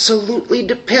absolutely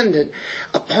dependent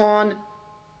upon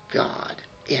God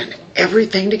in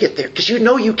everything to get there. Because you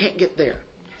know you can't get there.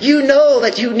 You know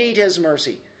that you need His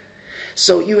mercy.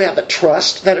 So you have the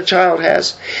trust that a child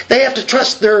has. They have to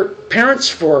trust their parents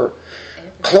for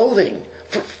clothing,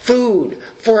 for food,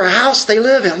 for a house they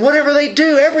live in. Whatever they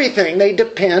do, everything they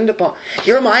depend upon.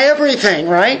 You're my everything,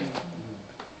 right?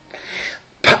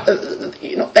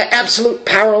 The absolute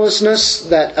powerlessness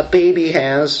that a baby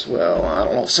has. Well, I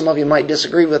don't know. Some of you might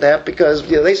disagree with that because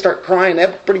they start crying. They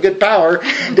have pretty good power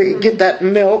to get that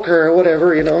milk or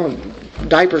whatever, and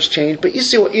diapers changed. But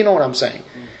you know what I'm saying.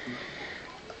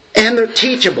 And they're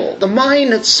teachable. The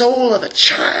mind and soul of a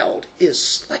child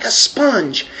is like a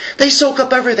sponge. They soak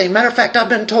up everything. Matter of fact, I've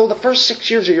been told the first 6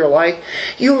 years of your life,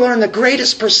 you learn the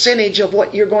greatest percentage of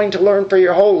what you're going to learn for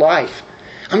your whole life.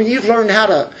 You've learned how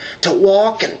to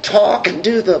walk and talk and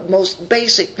do the most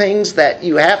basic things that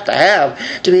you have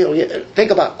to be able to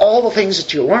think about all the things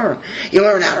that you learn. You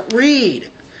learn how to read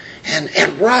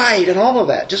and write and all of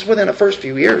that just within the first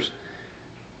few years.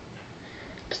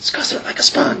 It's because they're like a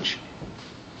sponge.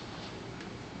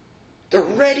 They're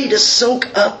ready to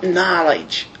soak up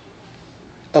knowledge.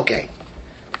 Okay.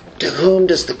 To whom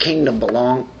does the kingdom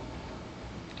belong?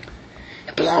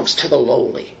 It belongs to the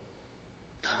lowly,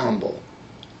 the humble.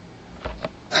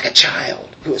 Like a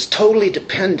child who is totally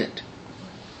dependent.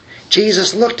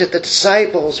 Jesus looked at the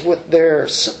disciples with their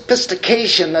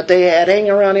sophistication that they had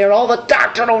hanging around here, all the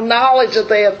doctrinal knowledge that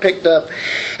they had picked up.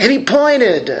 And He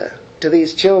pointed to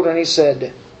these children. He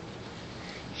said,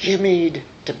 you need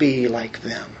to be like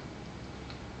them.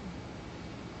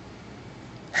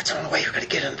 That's the only way you're going to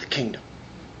get into the kingdom.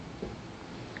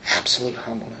 Absolute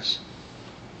humbleness.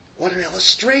 What an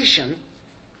illustration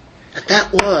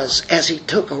that was as He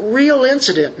took a real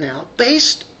incident now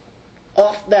based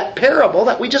off that parable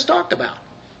that we just talked about.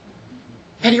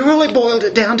 And He really boiled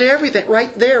it down to everything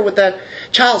right there with that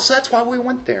child. So that's why we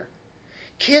went there.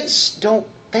 Kids don't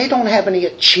have any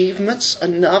achievements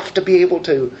enough to be able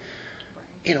to,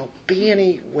 be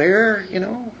anywhere,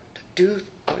 to do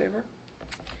whatever.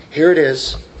 Here it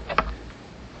is.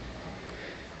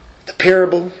 The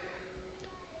parable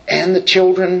and the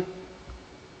children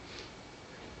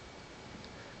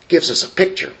gives us a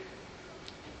picture.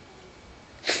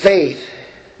 Faith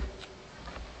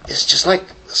is just like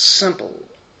the simple,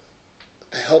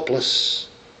 the helpless,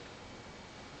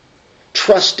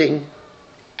 trusting,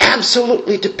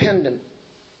 absolutely dependent.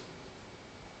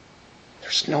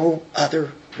 There's no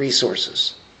other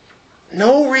resources.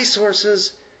 no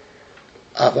resources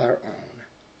of our own.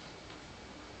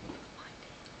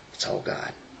 It's all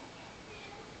God.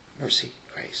 Mercy,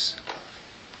 grace.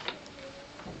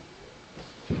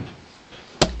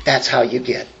 That's how you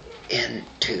get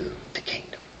into the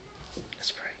kingdom.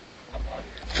 Let's pray.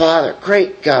 Father,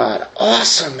 great God,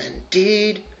 awesome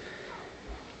indeed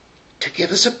to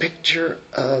give us a picture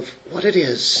of what it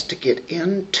is to get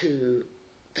into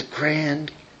the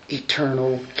grand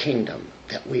eternal kingdom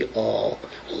that we all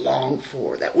long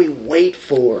for, that we wait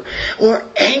for. We're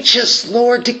anxious,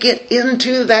 Lord, to get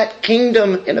into that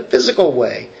kingdom in a physical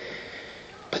way.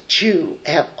 But you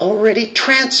have already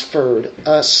transferred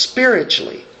us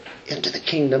spiritually into the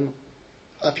kingdom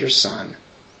of your Son.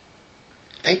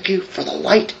 Thank you for the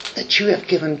light that you have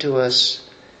given to us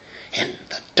in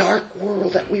the dark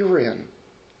world that we were in.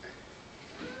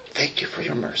 Thank you for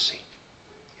your mercy.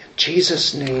 In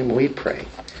Jesus' name we pray.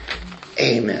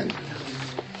 Amen.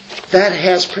 That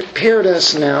has prepared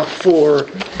us now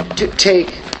to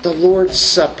take the Lord's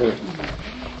Supper.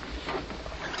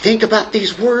 Think about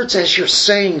these words as you're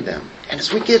saying them. And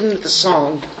as we get into the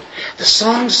song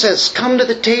says, come to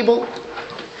the table.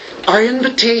 Our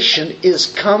invitation is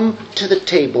come to the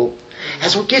table.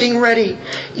 As we're getting ready,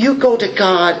 you go to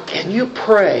God and you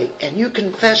pray and you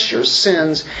confess your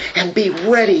sins and be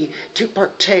ready to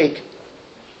partake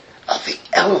of the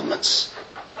elements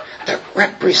that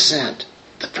represent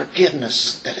the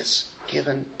forgiveness that is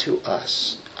given to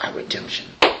us, our redemption.